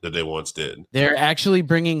behind it that they once did. They're actually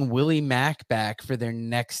bringing Willie Mack back for their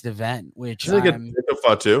next event, which I think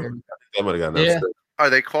fought too. I might have gotten that. Are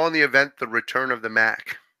they calling the event the Return of the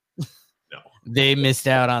Mac? They missed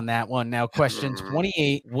out on that one. Now, question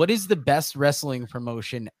 28. What is the best wrestling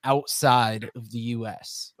promotion outside of the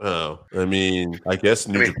U.S.? Oh, I mean, I guess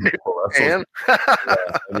New Japan Pro Wrestling.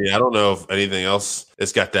 I don't know if anything else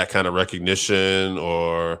has got that kind of recognition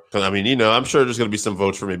or, I'm sure there's going to be some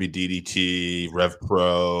votes for maybe DDT, Rev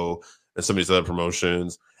Pro, and some of these other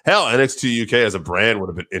promotions. Hell, NXT UK as a brand would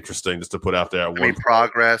have been interesting just to put out there.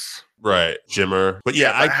 Progress. Right, Shimmer. But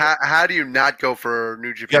how do you not go for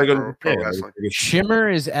New Japan Pro Wrestling? Shimmer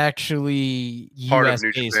is actually part US of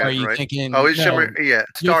New based. Japan, Are you right? thinking? Oh, is Shimmer? Yeah,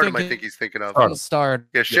 Stardom. I think he's thinking of Stardom.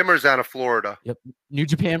 Yeah, Shimmer's out of Florida. Yep. New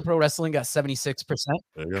Japan Pro Wrestling got 76%.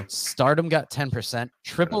 There you go. Stardom got 10%.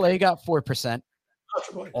 AAA got 4%.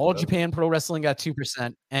 All Japan Pro Wrestling got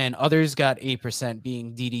 2%, and others got 8%,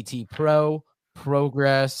 being DDT Pro,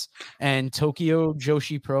 Progress, and Tokyo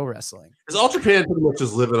Joshi Pro Wrestling. Is All Japan pretty much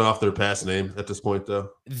just living off their past name at this point, though?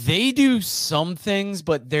 They do some things,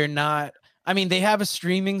 but they're not. They have a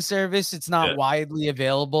streaming service. It's not widely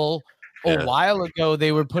available. A while ago,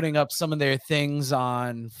 they were putting up some of their things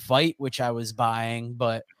on Fight, which I was buying,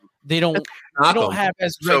 but they don't have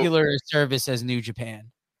as regular a service as New Japan.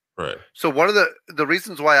 Right. So one of the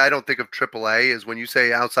reasons why I don't think of AAA is when you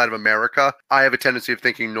say outside of America, I have a tendency of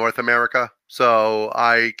thinking North America. So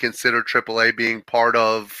I consider AAA being part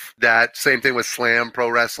of that. Same thing with Slam Pro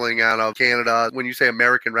Wrestling out of Canada. When you say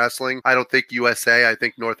American wrestling, I don't think USA, I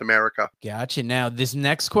think North America. Gotcha. Now, this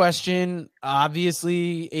next question,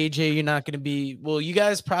 obviously, AJ, you're not going to be, well, you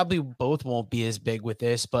guys probably both won't be as big with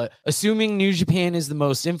this, but assuming New Japan is the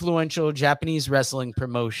most influential Japanese wrestling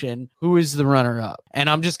promotion, who is the runner-up? And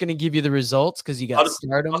I'm just going to give you the results because you got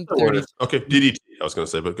Stardom 30. Okay, DDT, I was going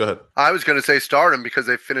to say, but go ahead. I was going to say Stardom because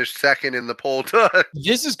they finished second in the poll.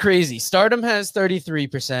 This is crazy. Stardom has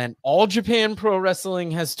 33%. All Japan Pro Wrestling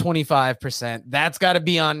has 25%. That's got to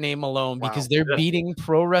be on name alone because they're beating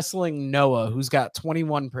Pro Wrestling Noah, who's got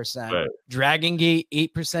 21%. Right. Dragon Gate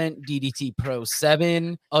 8%, DDT Pro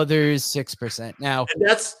 7%, others 6%. Now, and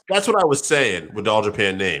that's what I was saying with the All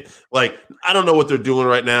Japan name. Like, I don't know what they're doing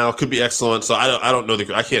right now. It could be excellent, so I don't know.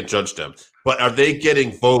 I can't judge them. But are they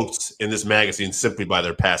getting votes in this magazine simply by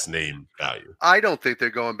their past name value? I don't think they're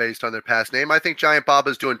going based on their past name. I think Giant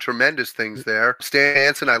Baba's doing tremendous things there. Stan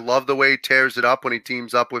Hansen, I love the way he tears it up when he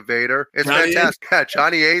teams up with Vader. It's fantastic. Yeah,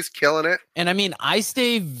 Johnny A's killing it. And I mean, I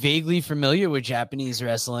stay vaguely familiar with Japanese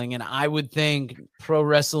wrestling, and I would think Pro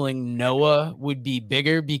Wrestling Noah would be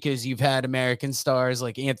bigger because you've had American stars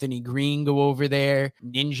like Anthony Green go over there,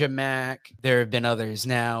 Ninja Mac. There have been others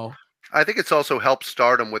now. I think it's also helped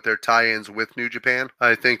Stardom with their tie-ins with New Japan.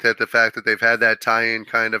 I think that the fact that they've had that tie-in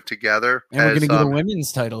kind of together. And we're going to get a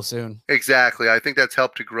women's title soon. Exactly. I think that's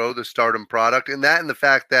helped to grow the Stardom product. And the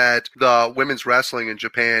fact that the women's wrestling in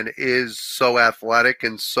Japan is so athletic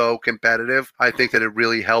and so competitive, I think that it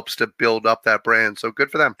really helps to build up that brand. So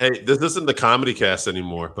good for them. Hey, this isn't the comedy cast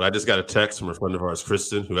anymore, but I just got a text from a friend of ours,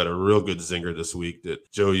 Kristen, who had a real good zinger this week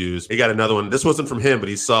that Joe used. He got another one. This wasn't from him, but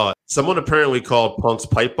he saw it. Someone apparently called Punk's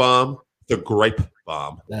pipe bomb the gripe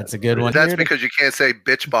bomb. That's a good one. That's because you can't say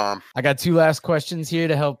bitch bomb. I got two last questions here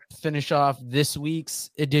to help finish off this week's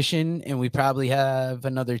edition, and we probably have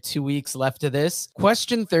another 2 weeks left of this.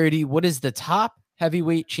 Question 30, what is the top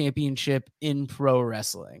heavyweight championship in pro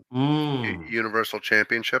wrestling? Universal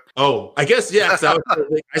Championship. Oh, I guess, yes. I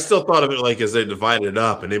still thought of it like as they divided it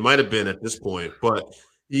up, and they might have been at this point, but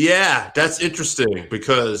yeah, that's interesting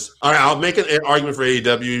because, all right, I'll make an argument for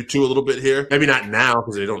AEW too a little bit here. Maybe not now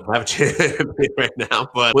because they don't have a champion right now,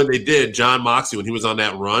 but when they did, John Moxley, when he was on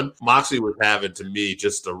that run, Moxley was having, to me,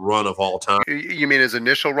 just a run of all time. You mean his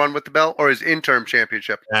initial run with the belt or his interim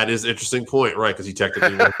championship? That is an interesting point, right, because he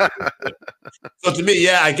technically So to me,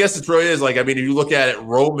 yeah, I guess it really is. Like, I mean, if you look at it,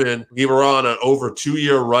 Roman, we were on an over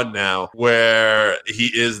 2-year run now where he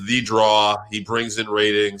is the draw. He brings in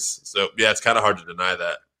ratings. So, yeah, it's kind of hard to deny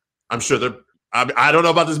that. I'm sure I don't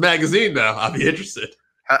know about this magazine now. I'll be interested.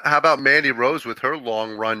 How about Mandy Rose with her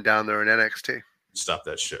long run down there in NXT? Stop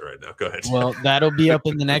that shit right now. Go ahead. Well, that'll be up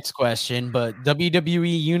in the next question, but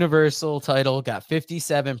WWE Universal title got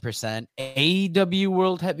 57%. AEW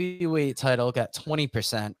World Heavyweight title got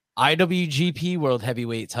 20%. IWGP World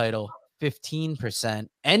Heavyweight title 15%,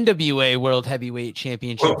 NWA World Heavyweight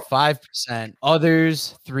Championship 5%,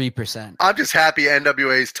 others 3%. I'm just happy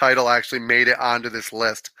NWA's title actually made it onto this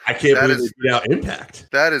list. I can't believe they beat out Impact.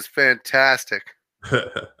 That is fantastic.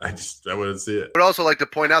 I wouldn't see it. I'd also like to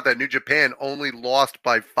point out that New Japan only lost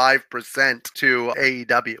by 5% to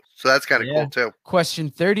AEW. So that's kind of cool too.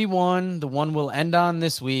 Question 31, the one we'll end on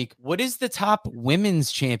this week. What is the top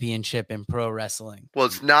women's championship in pro wrestling? Well,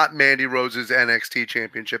 it's not Mandy Rose's NXT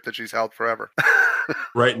championship that she's held forever.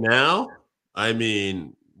 Right now, I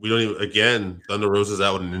mean, we don't even, again, Thunder Rosa's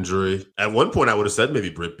out with an injury. At one point, I would have said maybe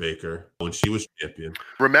Britt Baker when she was champion.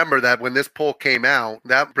 Remember that when this poll came out,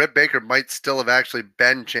 that Britt Baker might still have actually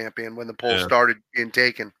been champion when the poll started being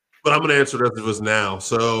taken. But I'm going to answer it as it was now.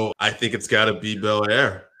 So I think it's got to be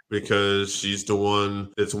Belair because she's the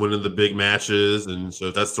one that's winning the big matches. And so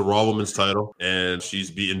that's the Raw Women's title. And she's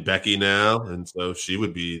beating Becky now. And so she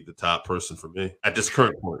would be the top person for me at this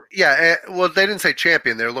current point. Yeah. Well, they didn't say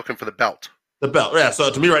champion. They're looking for the belt. The belt, yeah.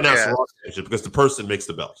 So to me right now, it's the Raw championship because the person makes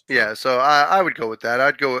the belt. Yeah, so I would go with that.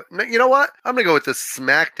 I'd go with, you know what? I'm going to go with the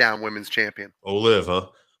SmackDown Women's Champion. Oh, Liv, huh?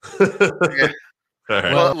 Yeah.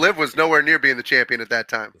 Right. Well, Liv was nowhere near being the champion at that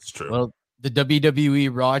time. That's true. Well, the WWE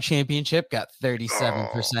Raw Championship got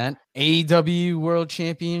 37%. AEW World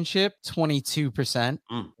Championship, 22%.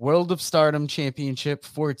 World of Stardom Championship,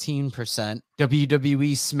 14%.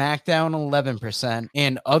 WWE SmackDown, 11%.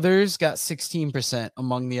 And others got 16%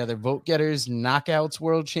 among the other vote getters. Knockouts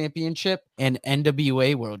World Championship and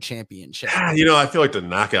NWA World Championship. You know, I feel like the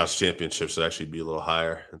Knockouts Championship should actually be a little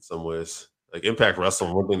higher in some ways. Like Impact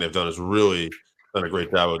Wrestling, one thing they've done is really done a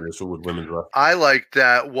great job with this with women's wrestling. I like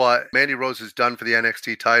that what Mandy Rose has done for the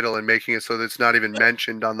NXT title and making it so that it's not even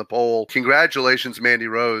mentioned on the poll. Congratulations, Mandy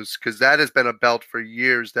Rose, because that has been a belt for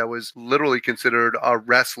years that was literally considered a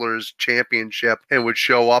wrestler's championship and would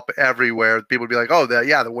show up everywhere. People would be like, oh,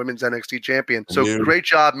 the women's NXT champion. So great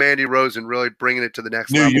job, Mandy Rose, and really bringing it to the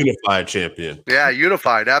next level. New unified champion. Yeah,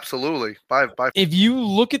 unified, absolutely. If you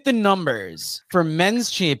look at the numbers for men's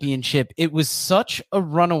championship, it was such a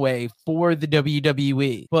runaway for the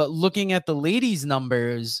WWE. But looking at the ladies'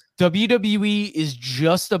 numbers, WWE is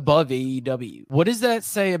just above AEW. What does that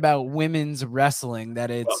say about women's wrestling,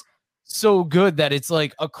 that it's so good that it's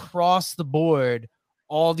like across the board?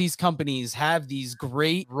 All these companies have these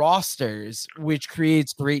great rosters, which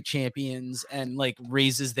creates great champions and like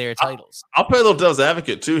raises their titles. I'll play a little devil's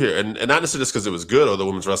advocate too here, and not necessarily just because it was good or the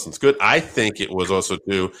women's wrestling's good. I think it was also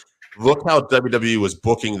too. Look how WWE was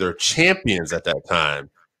booking their champions at that time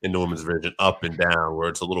in the women's division, up and down, where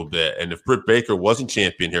it's a little bit. And if Britt Baker wasn't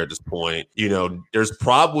champion here at this point, there's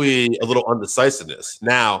probably a little undecisiveness.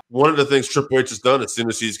 Now, one of the things Triple H has done as soon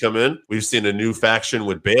as he's come in, we've seen a new faction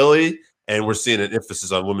with Bayley. And we're seeing an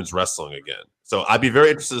emphasis on women's wrestling again. So I'd be very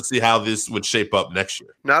interested to see how this would shape up next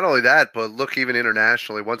year. Not only that, but look even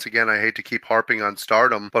internationally. Once again, I hate to keep harping on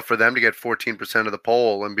Stardom, but for them to get 14% of the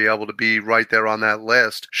poll and be able to be right there on that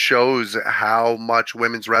list shows how much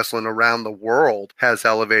women's wrestling around the world has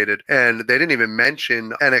elevated. And they didn't even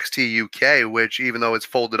mention NXT UK, which even though it's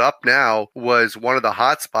folded up now, was one of the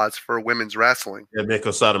hot spots for women's wrestling. Yeah,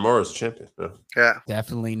 Meiko Satomura is a champion. Yeah.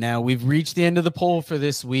 Definitely. Now we've reached the end of the poll for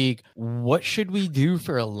this week. What should we do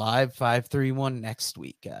for a live 531 next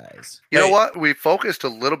week, guys? You know what? We focused a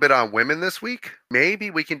little bit on women this week. Maybe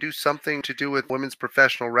we can do something to do with women's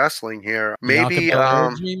professional wrestling here. Maybe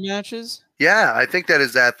dream matches. Yeah, I think that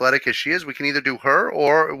as athletic as she is, we can either do her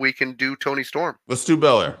or we can do Toni Storm. Let's do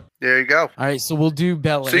Belair. There you go. All right, so we'll do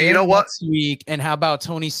Belair so you know what? next week, and how about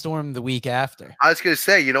Toni Storm the week after? I was going to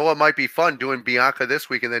say, you know what might be fun? Doing Bianca this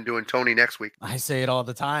week and then doing Toni next week. I say it all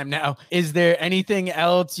the time now. Is there anything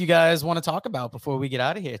else you guys want to talk about before we get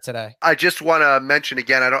out of here today? I just want to mention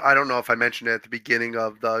again, I don't know if I mentioned it at the beginning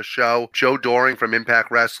of the show, Joe Doring from Impact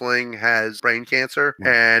Wrestling has brain cancer,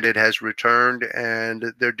 and it has returned,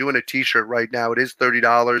 and they're doing a t-shirt right now. It is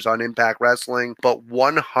 $30 on Impact Wrestling, but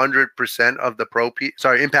 100% of the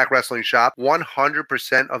Impact Wrestling shop,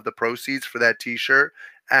 100% of the proceeds for that t-shirt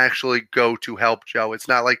actually go to help Joe. It's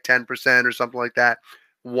not like 10% or something like that.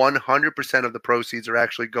 100% of the proceeds are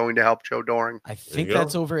actually going to help Joe Doring. I think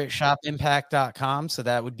that's over at shopimpact.com, so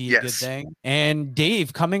that would be a good thing. And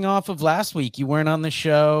Dave, coming off of last week, you weren't on the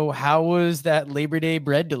show. How was that Labor Day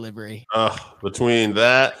bread delivery? Between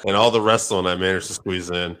that and all the wrestling I managed to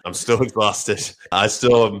squeeze in, I'm still exhausted. I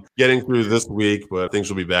still am getting through this week, but things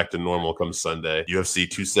will be back to normal come Sunday. UFC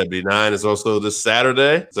 279 is also this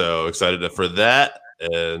Saturday, so excited for that.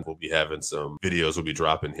 And we'll be having some videos we'll be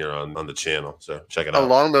dropping here on the channel. So check it out.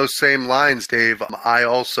 Along those same lines, Dave, I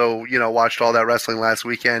also, watched all that wrestling last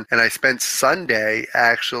weekend, and I spent Sunday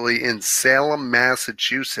actually in Salem,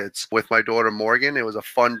 Massachusetts with my daughter Morgan. It was a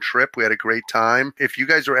fun trip. We had a great time. If you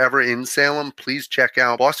guys are ever in Salem, please check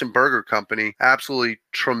out Boston Burger Company. Absolutely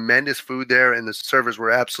tremendous food there, and the servers were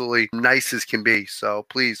absolutely nice as can be. So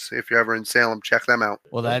please, if you're ever in Salem, check them out.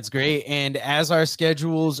 Well, that's great. And as our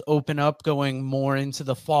schedules open up going more into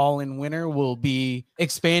the fall and winter, we'll be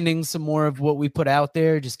expanding some more of what we put out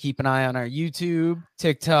there. Just keep an eye on our YouTube,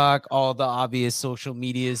 TikTok, all the obvious social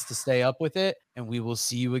medias to stay up with it. And we will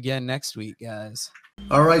see you again next week, guys.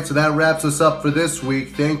 All right, so that wraps us up for this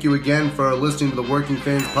week. Thank you again for listening to the Working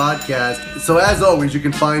Fans Podcast. So as always, you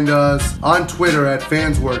can find us on Twitter at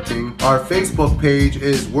FansWorking. Our Facebook page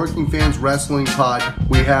is Working Fans Wrestling Pod.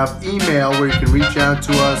 We have email where you can reach out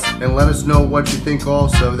to us and let us know what you think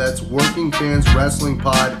also. That's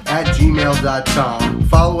workingfanswrestlingpod@gmail.com.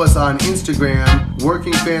 Follow us on Instagram,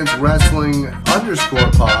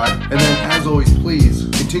 workingfanswrestling_pod. And then as always, please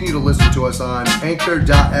continue to listen to us on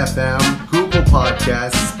Anchor.fm, Google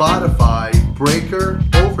Podcasts, Spotify, Breaker,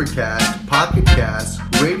 Overcast, Pocket Cast,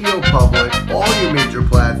 Radio Public, all your major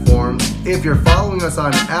platforms. If you're following us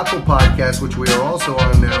on Apple Podcasts, which we are also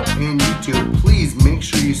on now, and YouTube, please make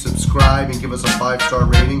sure you subscribe and give us a 5-star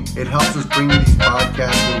rating. It helps us bring you these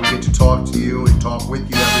podcasts where we get to talk to you and talk with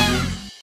you every week.